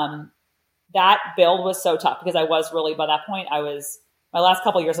 That build was so tough because I was really, by that point, my last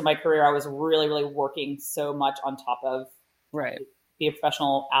couple of years of my career, I was really, really working so much on top of be a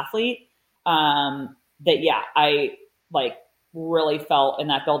professional athlete. I really felt in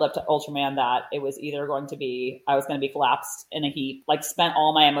that build up to Ultraman that it was either I was going to be collapsed in a heap, like spent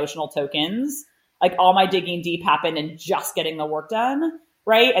all my emotional tokens, like all my digging deep happened in just getting the work done.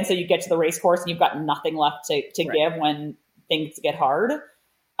 Right. And so you get to the race course and you've got nothing left to give when things get hard.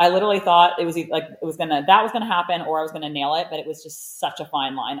 I literally thought it was like, that was going to happen, or I was going to nail it, but it was just such a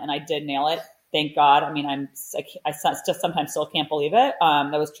fine line, and I did nail it. Thank God. I mean, I just sometimes still can't believe it.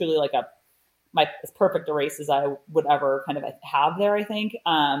 That was truly like as perfect a race as I would ever kind of have there, I think.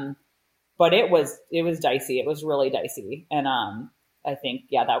 But it was dicey. It was really dicey. And, I think,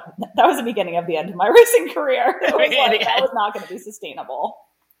 that was the beginning of the end of my racing career. It was that was not going to be sustainable.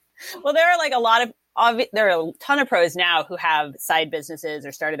 Well, there are a ton of pros now who have side businesses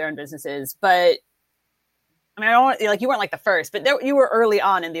or started their own businesses, but I mean, I don't want, like, you weren't like the first, but you were early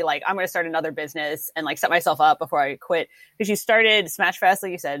on in the, like, I'm going to start another business and like set myself up before I quit, because you started Smash Fest,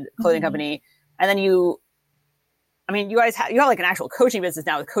 like you said, clothing company. And then you guys you have like an actual coaching business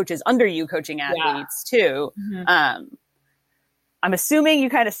now with coaches under you coaching athletes too. Mm-hmm. I'm assuming you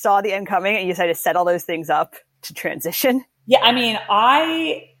kind of saw the end coming and you decided to set all those things up to transition. Yeah. I mean,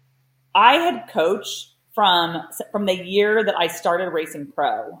 I had coached from the year that I started racing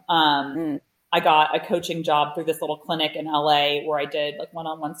pro. I got a coaching job through this little clinic in LA where I did like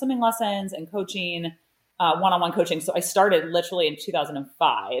one-on-one swimming lessons and coaching, one-on-one coaching. So I started literally in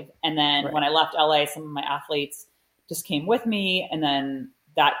 2005. And then when I left LA, some of my athletes just came with me, and then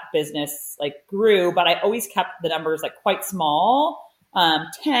that business like grew, but I always kept the numbers like quite small,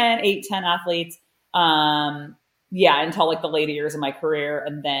 10 athletes. Until like the later years of my career.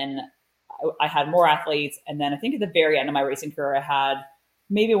 And then I had more athletes. And then I think at the very end of my racing career, I had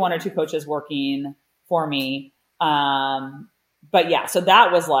maybe one or two coaches working for me. But yeah, so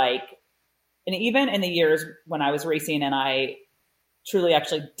that was like, and even in the years when I was racing and I truly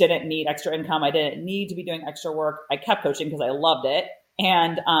actually didn't need extra income, I didn't need to be doing extra work, I kept coaching because I loved it.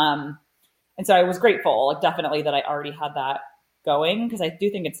 And so I was grateful, like definitely that I already had that going, because I do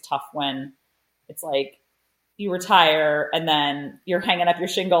think it's tough when it's like you retire and then you're hanging up your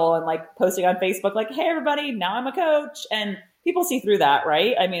shingle and like posting on Facebook, like, hey, everybody, now I'm a coach. And people see through that,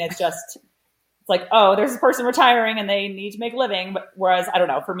 right? I mean, it's like, oh, there's a person retiring and they need to make a living. But whereas, I don't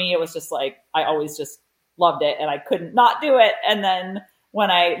know, for me, it was just like, I always just loved it and I couldn't not do it. And then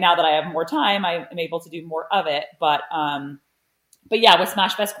now that I have more time, I am able to do more of it. But yeah, with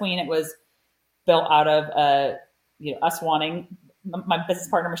Smash Best Queen, it was built out of, us wanting, my business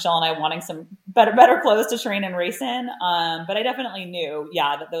partner, Michelle, and I wanting some better clothes to train and race in. But I definitely knew,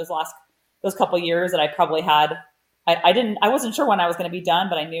 that those couple of years that I probably had, I wasn't sure when I was going to be done,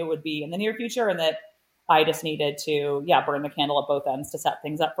 but I knew it would be in the near future, and that I just needed to, burn the candle at both ends to set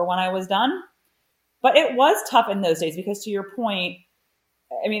things up for when I was done. But it was tough in those days because, to your point,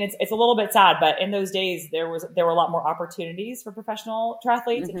 I mean, it's a little bit sad, but in those days there were a lot more opportunities for professional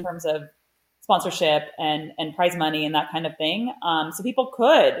triathletes in terms of sponsorship and prize money and that kind of thing. So people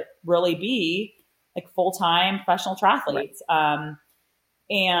could really be like full-time professional triathletes. Right.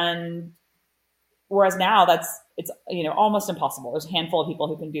 And whereas now it's almost impossible. There's a handful of people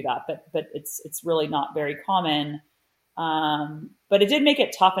who can do that, but it's really not very common. But it did make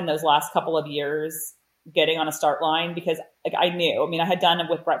it tough in those last couple of years getting on a start line, because like I had done it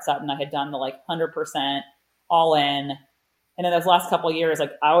with Brett Sutton. I had done the like 100% all in. And in those last couple of years,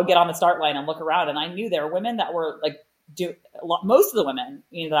 like I would get on the start line and look around, and I knew there were women that were like most of the women,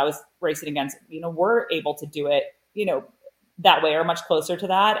 that I was racing against, were able to do it, that way or much closer to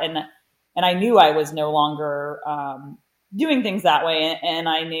that. And I knew I was no longer doing things that way. And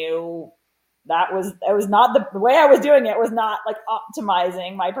I knew that was not the way I was doing it was not like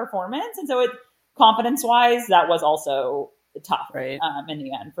optimizing my performance. And so confidence wise, that was also tough, right? In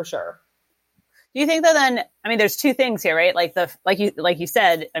the end, for sure. Do you think that then, I mean, there's two things here, right? Like like you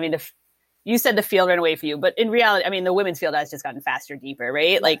said, I mean, you said the field ran away for you, but in reality, I mean, the women's field has just gotten faster, deeper,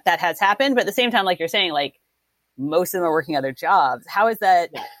 right? Yeah. Like that has happened. But at the same time, like you're saying, like most of them are working other jobs. How is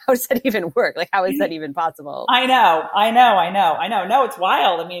that? Yeah. How does that even work? Like, how is that even possible? I know. No, it's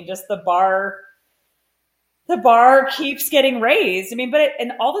wild. I mean, just the bar keeps getting raised. I mean, but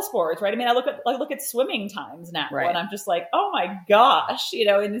in all the sports, right? I mean, I look at swimming times now, right, and I'm just like, oh my gosh,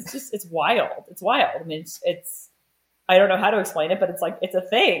 and it's wild. It's wild. I mean, it's I don't know how to explain it, but it's like, it's a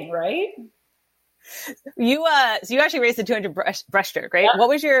thing, right? You actually raced the 200 breaststroke, right? Yeah. What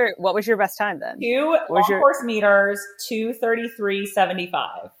was your best time then? Two course meters,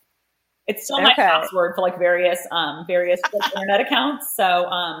 2:33.75. It's still my password for like various internet accounts. So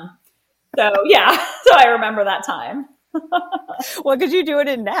yeah, so I remember that time. What could you do it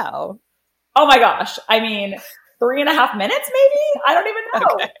in now? Oh my gosh. I mean, 3.5 minutes, maybe? I don't even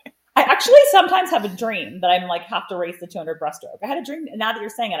know. Okay. I actually sometimes have a dream that I'm like, have to race the 200 breaststroke. I had a dream, now that you're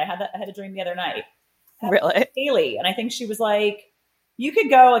saying it, I had a dream the other night. Really? Haley. And I think she was like, you could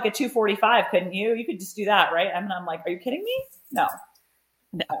go like a 2:45, couldn't you? You could just do that, right? And I'm like, are you kidding me? No,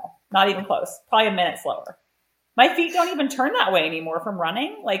 not even close. Probably a minute slower. My feet don't even turn that way anymore from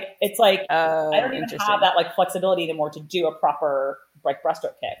running. Like, it's like, I don't even have that like flexibility anymore to do a proper like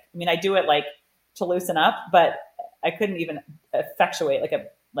breaststroke kick. I mean, I do it like to loosen up, but I couldn't even effectuate like a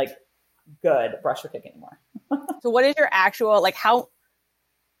good breaststroke kick anymore. So what is your actual, like how,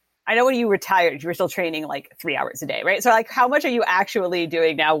 I know when you retired, you were still training like 3 hours a day, right? So like how much are you actually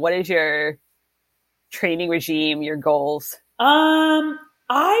doing now? What is your training regime, your goals?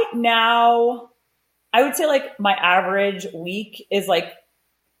 I would say like my average week is like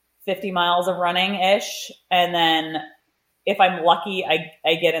 50 miles of running ish. And then if I'm lucky,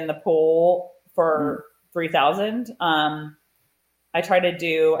 I get in the pool for 3,000. I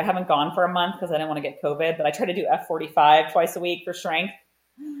haven't gone for a month because I didn't want to get COVID, but I try to do F45 twice a week for strength.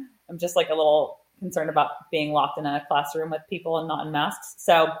 I'm just like a little concerned about being locked in a classroom with people and not in masks.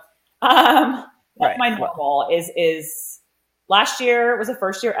 So, that's my normal is last year was the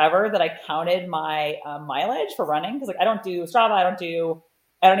first year ever that I counted my mileage for running. Cause like I don't do Strava. I don't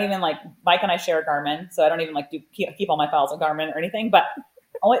even like Mike and I share Garmin. So I don't even like keep all my files on Garmin or anything, but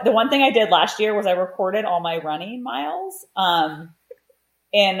the one thing I did last year was I recorded all my running miles.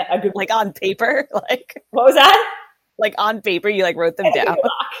 In a Google, like on paper, like what was that? Like on paper, you like wrote them down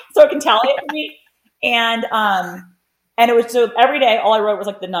so I can tally it for me. And it was, so every day, all I wrote was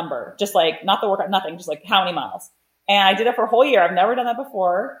like the number, just like not the workout, nothing, just like how many miles. And I did it for a whole year. I've never done that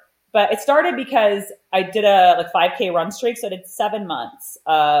before. But it started because I did a like 5K run streak. So I did 7 months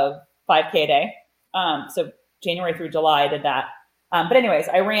of 5K a day. So January through July, I did that. But anyways,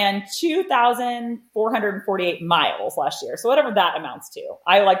 I ran 2,448 miles last year. So whatever that amounts to,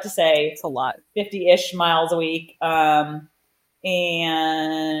 I like to say it's a lot, 50-ish miles a week. And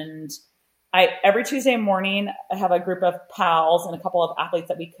every Tuesday morning, I have a group of pals and a couple of athletes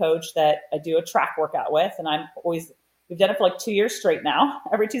that we coach that I do a track workout with. And we've done it for like 2 years straight now,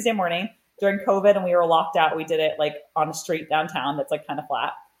 every Tuesday morning. During COVID and we were locked out, we did it like on a street downtown that's like kind of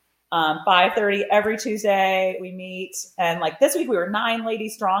flat. 5:30 every Tuesday we meet. And like this week we were 9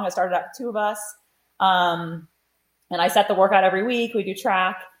 ladies strong. I started out with 2 of us. And I set the workout every week. We do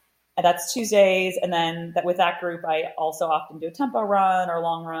track, and that's Tuesdays. And then with that group, I also often do a tempo run or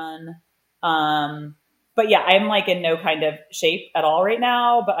long run. But yeah, I'm like in no kind of shape at all right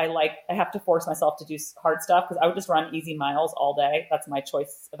now, but I have to force myself to do hard stuff because I would just run easy miles all day. That's my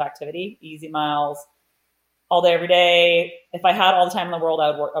choice of activity. Easy miles all day, every day. If I had all the time in the world,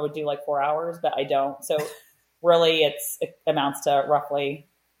 I would do like 4 hours, but I don't. So really it amounts to roughly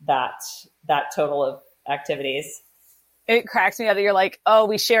that total of activities. It cracks me up that you're like, oh,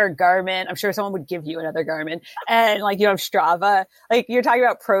 we share a Garmin. I'm sure someone would give you another Garmin. And like you have Strava. Like you're talking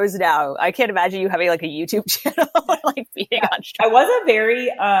about pros now. I can't imagine you having like a YouTube channel like being on Strava. I was a very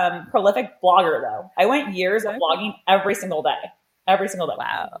prolific blogger though. I went years of blogging every single day. Every single day.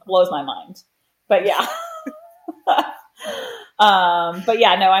 Wow. It blows my mind. But yeah. But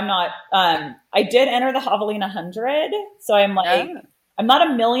yeah, no, I'm not. I did enter the Javelina 100. So I'm like, I'm not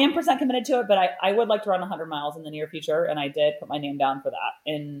 1,000,000% committed to it, but I would like to run 100 miles in the near future. And I did put my name down for that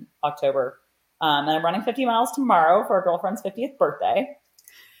in October. And I'm running 50 miles tomorrow for a girlfriend's 50th birthday.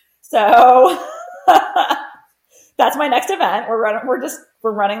 So that's my next event. We're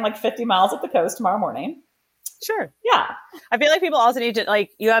running like 50 miles up the coast tomorrow morning. Sure. Yeah. I feel like people also need to,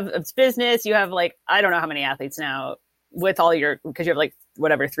 like, you have a business, you have like, I don't know how many athletes now with all because you have like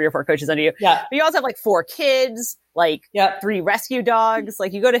whatever, 3 or 4 coaches under you. Yeah. But you also have like 4 kids, like 3 rescue dogs.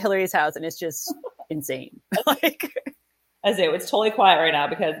 Like you go to Hillary's house and it's just insane. Like I do. It's totally quiet right now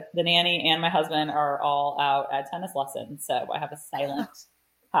because the nanny and my husband are all out at tennis lessons. So I have a silent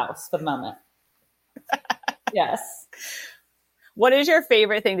house for the moment. Yes. What is your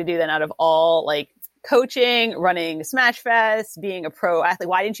favorite thing to do then out of all, like, coaching, running Smash Fest, being a pro athlete?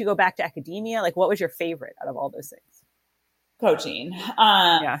 Why didn't you go back to academia? Like, what was your favorite out of all those things? Coaching.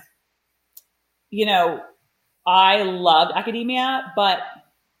 Yeah. You know, I loved academia, but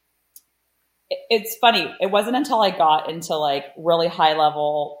it's funny. It wasn't until I got into like really high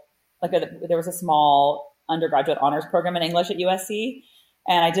level, like there was a small undergraduate honors program in English at USC.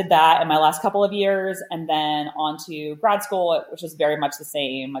 And I did that in my last couple of years, and then on to grad school, which was very much the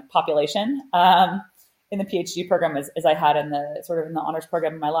same like population in the PhD program as I had in the sort of in the honors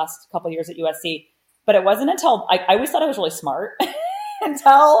program in my last couple of years at USC. But it wasn't until I always thought I was really smart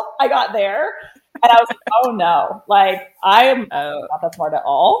until I got there, and I was like, oh no, like I am not that smart at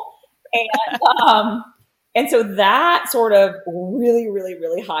all. And so that sort of really, really,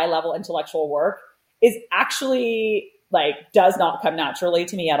 really high level intellectual work is actually like does not come naturally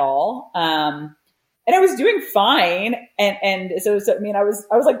to me at all. And I was doing fine. And so I mean, I was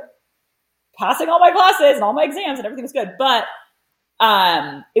like passing all my classes and all my exams and everything was good. But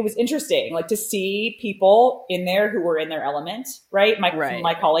it was interesting, like to see people in there who were in their element, right?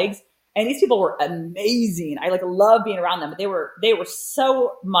 My colleagues. And these people were amazing. I like love being around them, but they were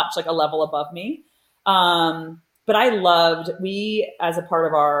so much like a level above me. But I loved, as a part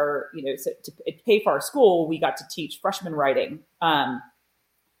of our, so to pay for our school, we got to teach freshman writing. I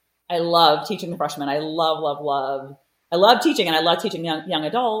love teaching the freshmen. I love teaching, and I love teaching young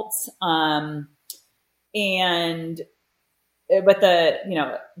adults. But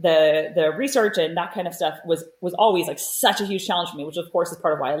the research and that kind of stuff was always like such a huge challenge for me, which of course is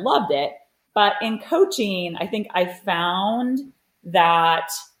part of why I loved it. But in coaching, I think I found that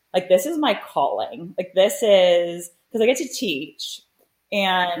like, this is my calling. Like this is because I get to teach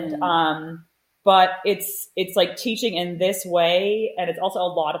and, but it's like teaching in this way. And it's also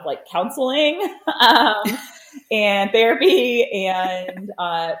a lot of like counseling, and therapy and,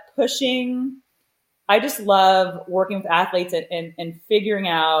 pushing. I just love working with athletes and figuring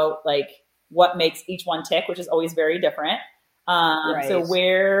out like what makes each one tick, which is always very different. Right. So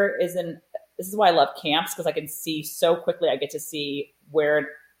this is why I love camps, because I can see so quickly, I get to see where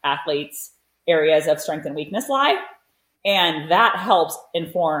athletes' areas of strength and weakness lie. And that helps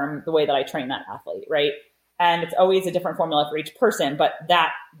inform the way that I train that athlete, right? And it's always a different formula for each person, but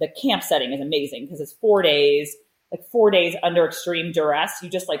the camp setting is amazing because it's 4 days, like 4 days under extreme duress. You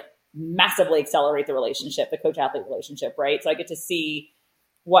just like massively accelerate the relationship, the coach athlete relationship, right? So I get to see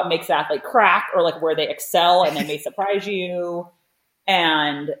what makes the athlete crack or like where they excel and they may surprise you.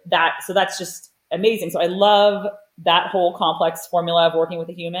 And so that's just amazing. So I love that whole complex formula of working with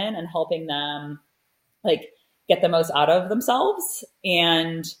a human and helping them like get the most out of themselves.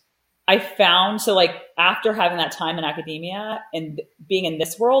 And I found, so like after having that time in academia and being in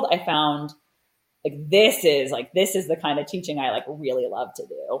this world, I found like, this is the kind of teaching I like really love to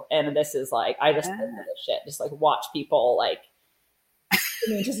do. And this is like, I just live for this shit. Just like watch people like, I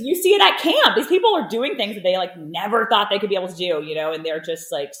mean, just you see it at camp. These people are doing things that they like never thought they could be able to do, you know, and they're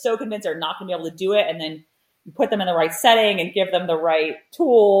just like so convinced they're not going to be able to do it. And then you put them in the right setting and give them the right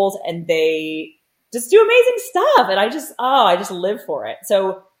tools and they just do amazing stuff. And I just live for it.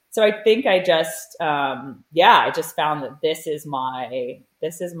 So I think I just, I just found that this is my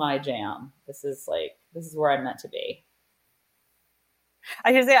jam. This is where I'm meant to be.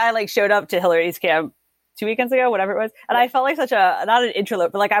 I should say I like showed up to Hillary's camp 2 weekends ago, whatever it was. And I felt like such not an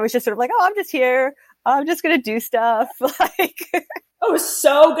interloper, but like, I was just sort of like, oh, I'm just here. I'm just going to do stuff. Like, it was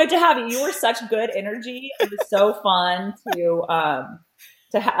so good to have you. You were such good energy. It was so fun to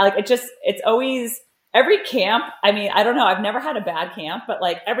have, like, it's always, every camp, I mean, I don't know, I've never had a bad camp, but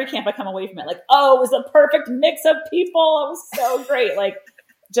like every camp I come away from it, like, oh, it was a perfect mix of people. It was so great. Like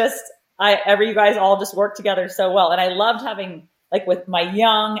you guys all just worked together so well. And I loved having, like with my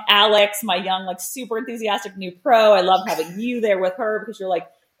young Alex, my young, like super enthusiastic new pro, I loved having you there with her because you're like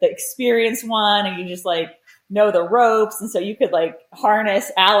the experienced one and you just like know the ropes. And so you could like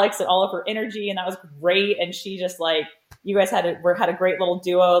harness Alex and all of her energy. And that was great. And she just like, you guys had a great little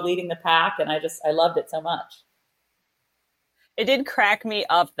duo leading the pack. And I loved it so much. It did crack me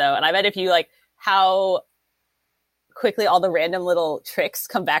up though. And I bet if you like how quickly all the random little tricks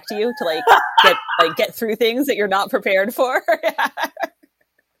come back to you to like get through things that you're not prepared for.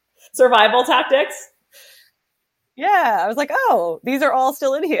 Survival tactics. Yeah. I was like, oh, these are all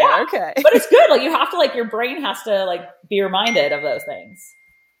still in here. Yeah. Okay. But it's good. Like you have to like, your brain has to like be reminded of those things.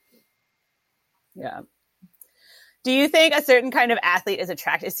 Yeah. Do you think a certain kind of athlete is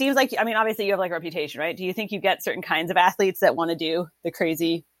attractive? It seems like, I mean, obviously you have like a reputation, right? Do you think you get certain kinds of athletes that want to do the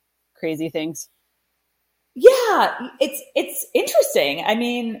crazy, crazy things? Yeah, it's interesting. I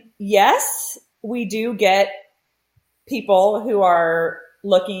mean, yes, we do get people who are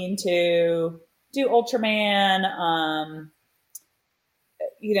looking to do Ultraman,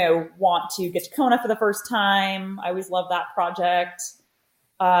 want to get to Kona for the first time. I always love that project.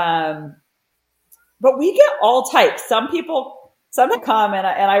 But we get all types. Some people come and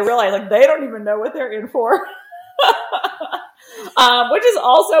I realize like they don't even know what they're in for. Which is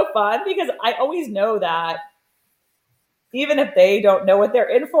also fun because I always know that even if they don't know what they're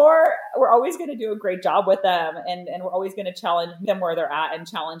in for, we're always going to do a great job with them. And we're always going to challenge them where they're at and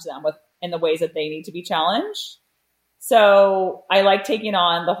challenge them in the ways that they need to be challenged. So I like taking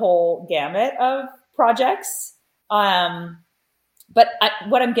on the whole gamut of projects. But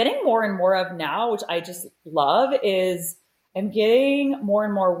what I'm getting more and more of now, which I just love, is I'm getting more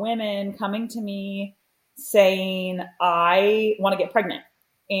and more women coming to me saying, I want to get pregnant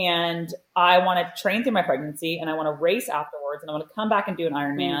and I want to train through my pregnancy and I want to race afterwards and I want to come back and do an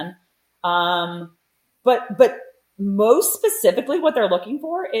Ironman. But most specifically what they're looking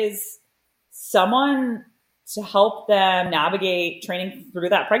for is someone to help them navigate training through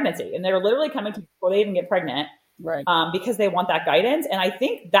that pregnancy. And they're literally coming to me before they even get pregnant. Right. Because they want that guidance. And I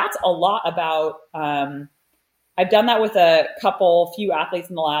think that's a lot about, I've done that with a few athletes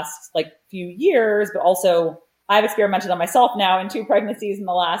in the last like few years, but also I've experimented on myself now in 2 pregnancies in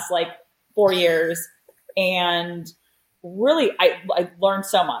the last like 4 years. And really, I learned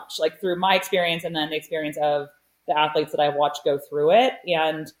so much like through my experience and then the experience of the athletes that I've watched go through it.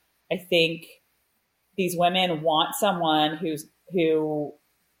 And I think these women want someone who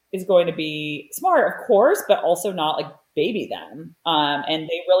is going to be smart, of course, but also not like baby them. And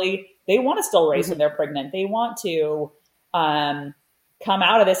they want to still race when they're pregnant. They want to come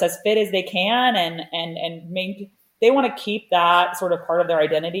out of this as fit as they can and they want to keep that sort of part of their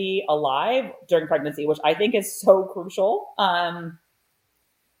identity alive during pregnancy, which I think is so crucial. I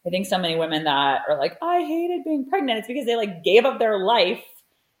think so many women that are like, I hated being pregnant. It's because they like gave up their life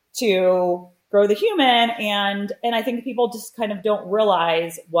to grow the human. And I think people just kind of don't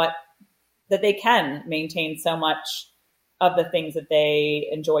realize that they can maintain so much of the things that they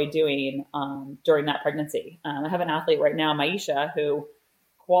enjoy doing during that pregnancy. I have an athlete right now, Maisha, who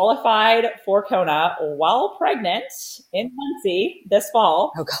qualified for Kona while pregnant in Muncie this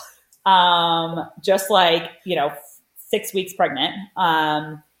fall. Oh God. Just like, 6 weeks pregnant.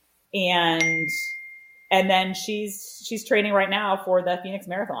 And then she's training right now for the Phoenix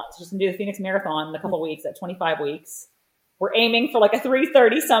Marathon. So she's gonna do the Phoenix Marathon in a couple of weeks at 25 weeks. we're aiming for like a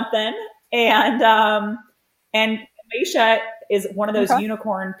 3:30 something. And Aisha is one of those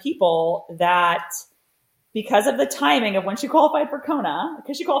unicorn people that, because of the timing of when she qualified for Kona,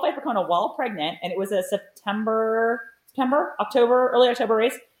 because she qualified for Kona while pregnant, and it was a early October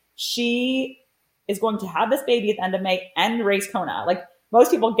race, she is going to have this baby at the end of May and race Kona. Like most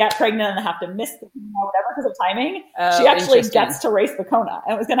people get pregnant and have to miss the Kona or whatever because of timing. She actually gets to race the Kona,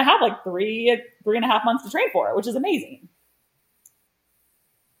 and it was going to have like 3.5 months to train for it, which is amazing.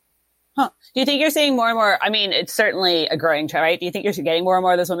 Huh. Do you think you're seeing more and more? I mean, it's certainly a growing trend, right? Do you think you're getting more and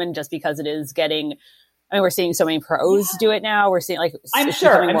more of those women just because it is getting? I mean, we're seeing so many pros do it now. We're seeing like I'm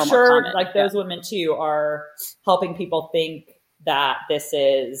sure like those women too are helping people think that this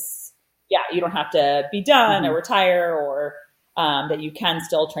is you don't have to be done or retire, or that you can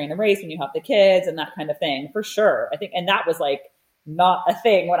still train a race when you have the kids and that kind of thing. For sure, I think, and that was like not a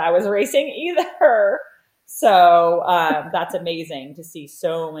thing when I was racing either. So that's amazing to see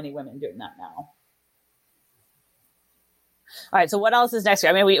so many women doing that now. All right. So what else is next?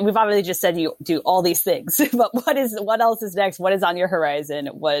 I mean, we've obviously just said you do all these things, but what else is next? What is on your horizon?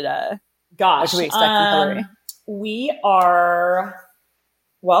 What should we expect from Hillary? We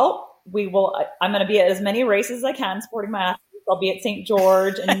will, I'm going to be at as many races as I can supporting my athletes. I'll be at St.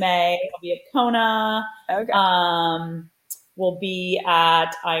 George in May. I'll be at Kona. Okay. We'll be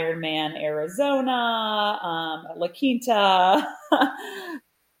at Ironman Arizona, at La Quinta.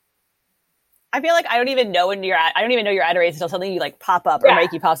 I feel like I don't even know you're at a race until something you like pop up or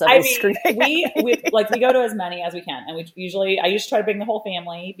Mikey pops up. We go to as many as we can, and I usually try to bring the whole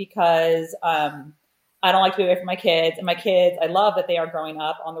family because I don't like to be away from my kids. And my kids, I love that they are growing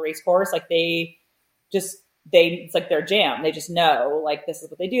up on the race course. Like it's like their jam. They just know like this is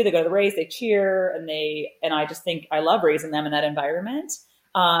what they do. They go to the race, they cheer, and I just think I love raising them in that environment.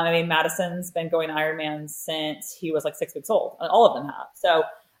 I mean, Madison's been going to Ironman since he was like 6 weeks old. All of them have. So.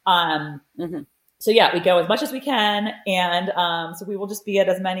 So we go as much as we can. And, so we will just be at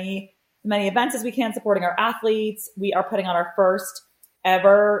as many events as we can, supporting our athletes. We are putting on our first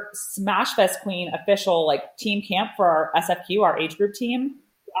ever Smash Fest Queen official like team camp for our SFQ, our age group team.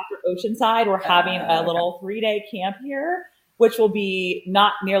 After Oceanside, we're having a little 3-day camp here, which will be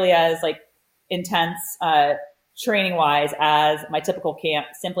not nearly as like intense, training wise as my typical camp,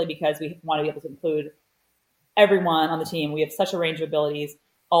 simply because we want to be able to include everyone on the team. We have such a range of abilities.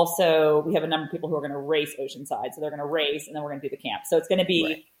 Also, we have a number of people who are going to race Oceanside. So they're going to race and then we're going to do the camp. So it's going to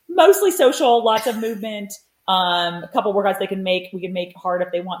be mostly social, lots of movement, a couple workouts we can make hard if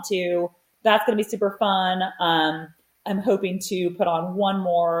they want to. That's going to be super fun. I'm hoping to put on one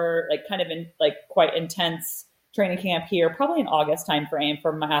more quite intense training camp here, probably in August timeframe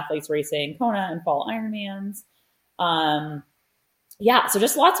for my athletes racing Kona and fall Ironmans. So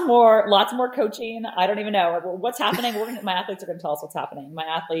just lots more coaching. I don't even know what's happening. My athletes are going to tell us what's happening. My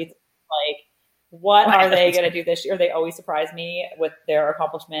athletes, what are they going to do this year? They always surprise me with their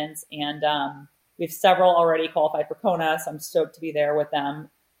accomplishments. And we have several already qualified for Kona, so I'm stoked to be there with them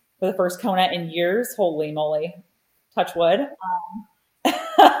for the first Kona in years. Holy moly. Touch wood.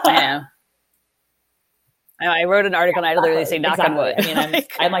 I know. I wrote an article and I literally say knock on wood. I mean,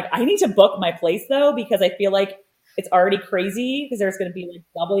 I'm like, I need to book my place though, because I feel like it's already crazy because there's going to be like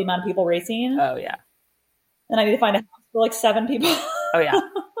double the amount of people racing. Oh yeah. And I need to find a house for like 7 people. Oh yeah.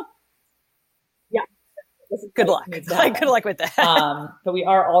 Good luck. Good luck with that. But we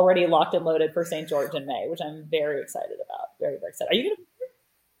are already locked and loaded for St. George in May, which I'm very excited about. Very, very excited. Are you going to?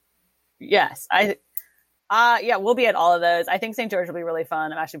 Yes. We'll be at all of those. I think St. George will be really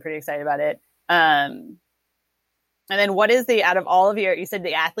fun. I'm actually pretty excited about it. And then what is out of all of you said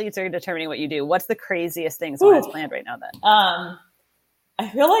the athletes are determining what you do. What's the craziest thing someone has planned right now then? I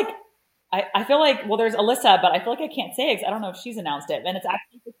feel like, well, there's Alyssa, but I feel like I can't say it because I don't know if she's announced it. And it's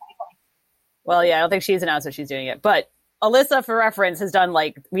actually for 2020. Well, yeah, I don't think she's announced that she's doing it. But Alyssa, for reference, has done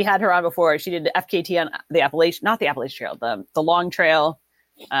we had her on before. She did the FKT on the Appalachian, not the Appalachian Trail, the long trail.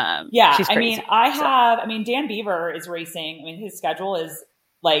 She's crazy, Dan Beaver is racing. I mean, his schedule is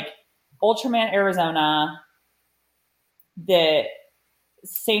like Ultraman Arizona, the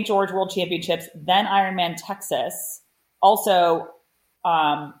St. George World Championships, then Ironman Texas, also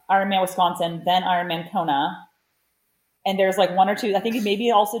Ironman Wisconsin, then Ironman Kona. And there's one or two, I think he may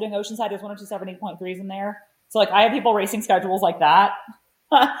be also doing Oceanside. There's 1 or 2 70.3s in there. So I have people racing schedules like that.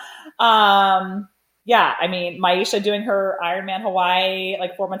 I mean, Maisha doing her Ironman Hawaii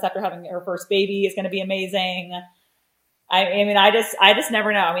 4 months after having her first baby is going to be amazing. I mean, I just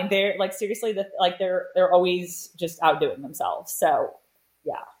never know. I mean, they're seriously, they're always just outdoing themselves. So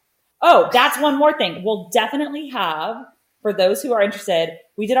yeah. Oh, that's one more thing. We'll definitely have, for those who are interested,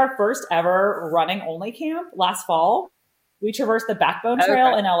 we did our first ever running only camp last fall. we traversed the Backbone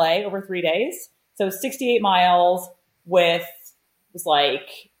Trail in LA over 3 days. So 68 miles with, it was like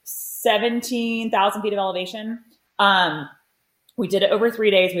 17,000 feet of elevation. We did it over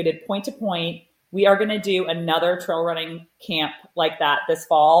 3 days. We did point to point. We are going to do another trail running camp like that this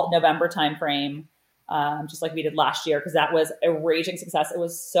fall, November timeframe, just like we did last year, because that was a raging success. It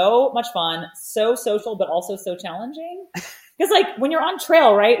was so much fun, so social, but also so challenging. Because like when you're on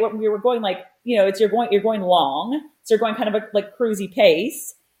trail, right, we were going like, you know, you're going long, so you're going kind of a like cruisy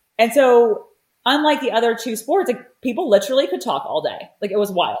pace, and so unlike the other two sports, like people literally could talk all day. Like it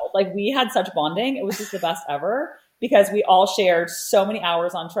was wild. Like we had such bonding. It was just the best ever because we all shared so many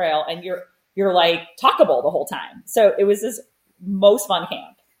hours on trail, and you're like talkable the whole time. So it was this most fun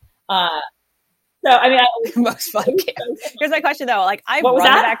camp. So I mean, most fun camp. Here's my question though. Like I've run the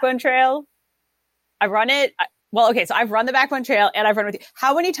Backbone Trail. I've run it. Well, okay, so I've run the Backbone Trail and I've run with you.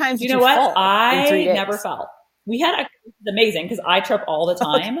 How many times did you fall? I never fell. It's amazing because I trip all the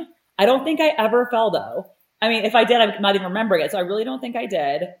time. Okay. I don't think I ever fell though. I mean, if I did, I'm not even remembering it. So I really don't think I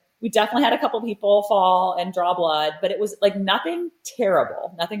did. We definitely had a couple people fall and draw blood, but it was like nothing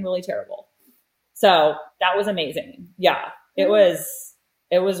terrible, nothing really terrible. So that was amazing. Yeah, it was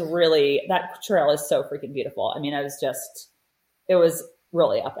really, that trail is so freaking beautiful. I mean, it was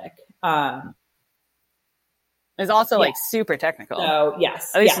really epic. It's also like super technical. So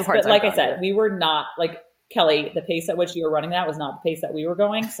yes, but like I said, we were not like Kelly, the pace at which you were running that was not the pace that we were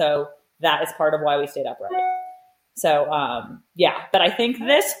going. So that is part of why we stayed upright. So but I think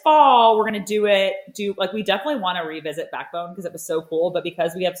this fall we're going to we definitely want to revisit Backbone because it was so cool. But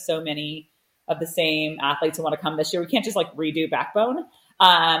because we have so many of the same athletes who want to come this year, we can't just like redo Backbone.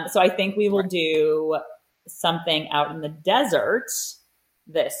 So I think we will do something out in the desert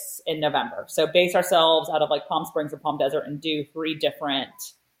this in November. So base ourselves out of like Palm Springs or Palm Desert and do 3 different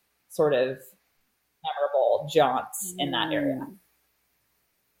sort of memorable jaunts in that area.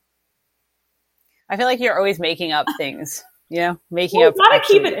 I feel like you're always making up things, you know, making up. Gotta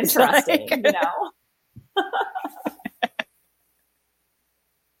keep it interesting, you know.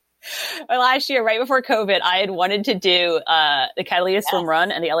 Last year, right before COVID, I had wanted to do the Catalina Swim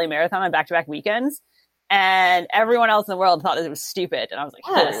Run and the LA Marathon on back-to-back weekends. And everyone else in the world thought it was stupid. And I was like,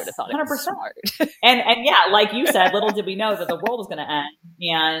 Hillary would have thought 100%. It was smart. and yeah, like you said, little did we know that the world was going to end.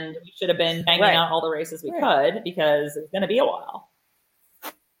 And we should have been banging out all the races we could because it was going to be a while.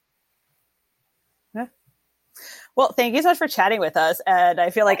 Yeah. Well, thank you so much for chatting with us. And I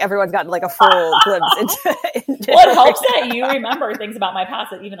feel like everyone's gotten like a full glimpse into Well, it helps that you remember things about my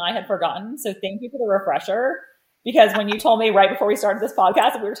past that even I had forgotten. So thank you for the refresher. Because when you told me right before we started this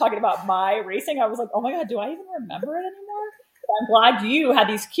podcast and we were talking about my racing, I was like, oh my God, do I even remember it anymore? So I'm glad you had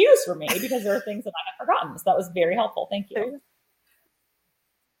these cues for me because there are things that I had forgotten. So that was very helpful. Thank you.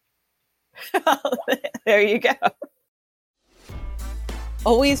 There you go.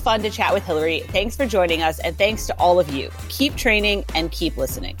 Always fun to chat with Hillary. Thanks for joining us. And thanks to all of you. Keep training and keep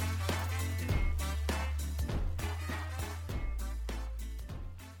listening.